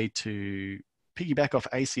way to piggyback off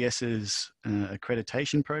ACS's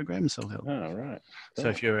accreditation program, self-help. Oh, right. So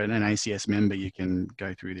if you're an ACS member, you can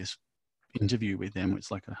go through this interview with them.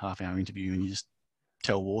 It's like a half-hour interview, and you just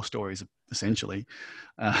tell war stories, essentially.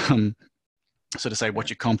 So to say what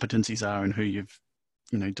your competencies are and who you've,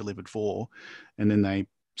 you know, delivered for, and then they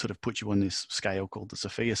sort of put you on this scale called the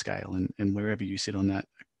Sophia scale, and wherever you sit on that,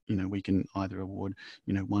 you know, we can either award,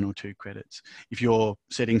 you know, 1 or 2 credits. If you're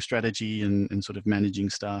setting strategy and sort of managing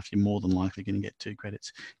staff, you're more than likely going to get 2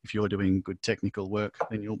 credits. If you're doing good technical work,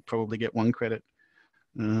 then you'll probably get 1 credit,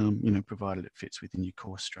 you know, provided it fits within your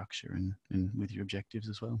course structure and with your objectives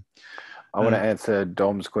as well. I want to answer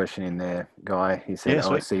Dom's question in there, Guy. He said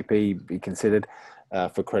OSCP be considered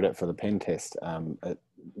for credit for the pen test. It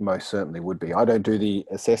most certainly would be. I don't do the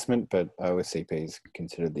assessment, but OSCP is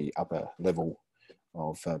considered the upper level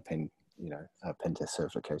of pen pen test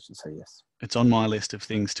certification. So yes. It's on my list of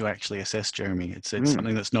things to actually assess, Jeremy. It's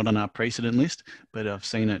something that's not on our precedent list, but I've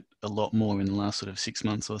seen it a lot more in the last sort of 6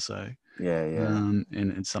 months or so. Yeah. And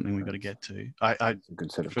it's something we've got to get to.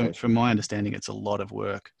 Good certification. From my understanding, it's a lot of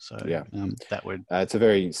work. So yeah, that would it's a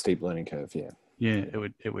very steep learning curve. Yeah. Yeah,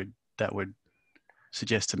 that would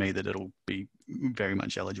suggest to me that it'll be very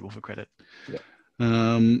much eligible for credit. Yeah.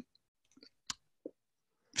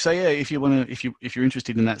 So yeah, if you're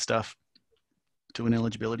interested in that stuff, do an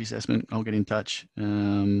eligibility assessment. I'll get in touch.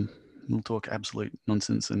 We'll talk absolute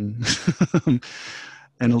nonsense and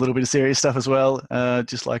and a little bit of serious stuff as well,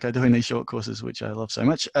 just like I do in these short courses, which I love so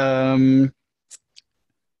much. And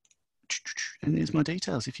there's my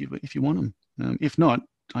details if you want them. If not,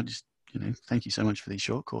 I just thank you so much for these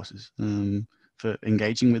short courses, for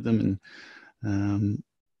engaging with them, and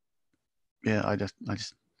yeah, I just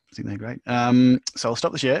think they're great. So I'll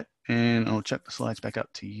stop the share and I'll chuck the slides back up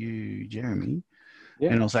to you, Jeremy.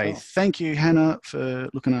 Yeah, and I'll say thank you, Hannah, for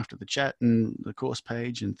looking after the chat and the course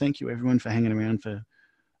page, and thank you everyone for hanging around for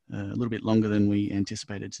a little bit longer than we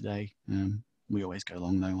anticipated today. We always go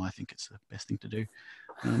long though. I think it's the best thing to do.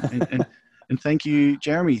 And thank you,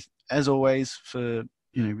 Jeremy, as always, for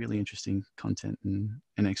really interesting content and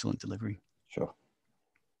excellent delivery. Sure,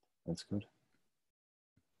 that's good.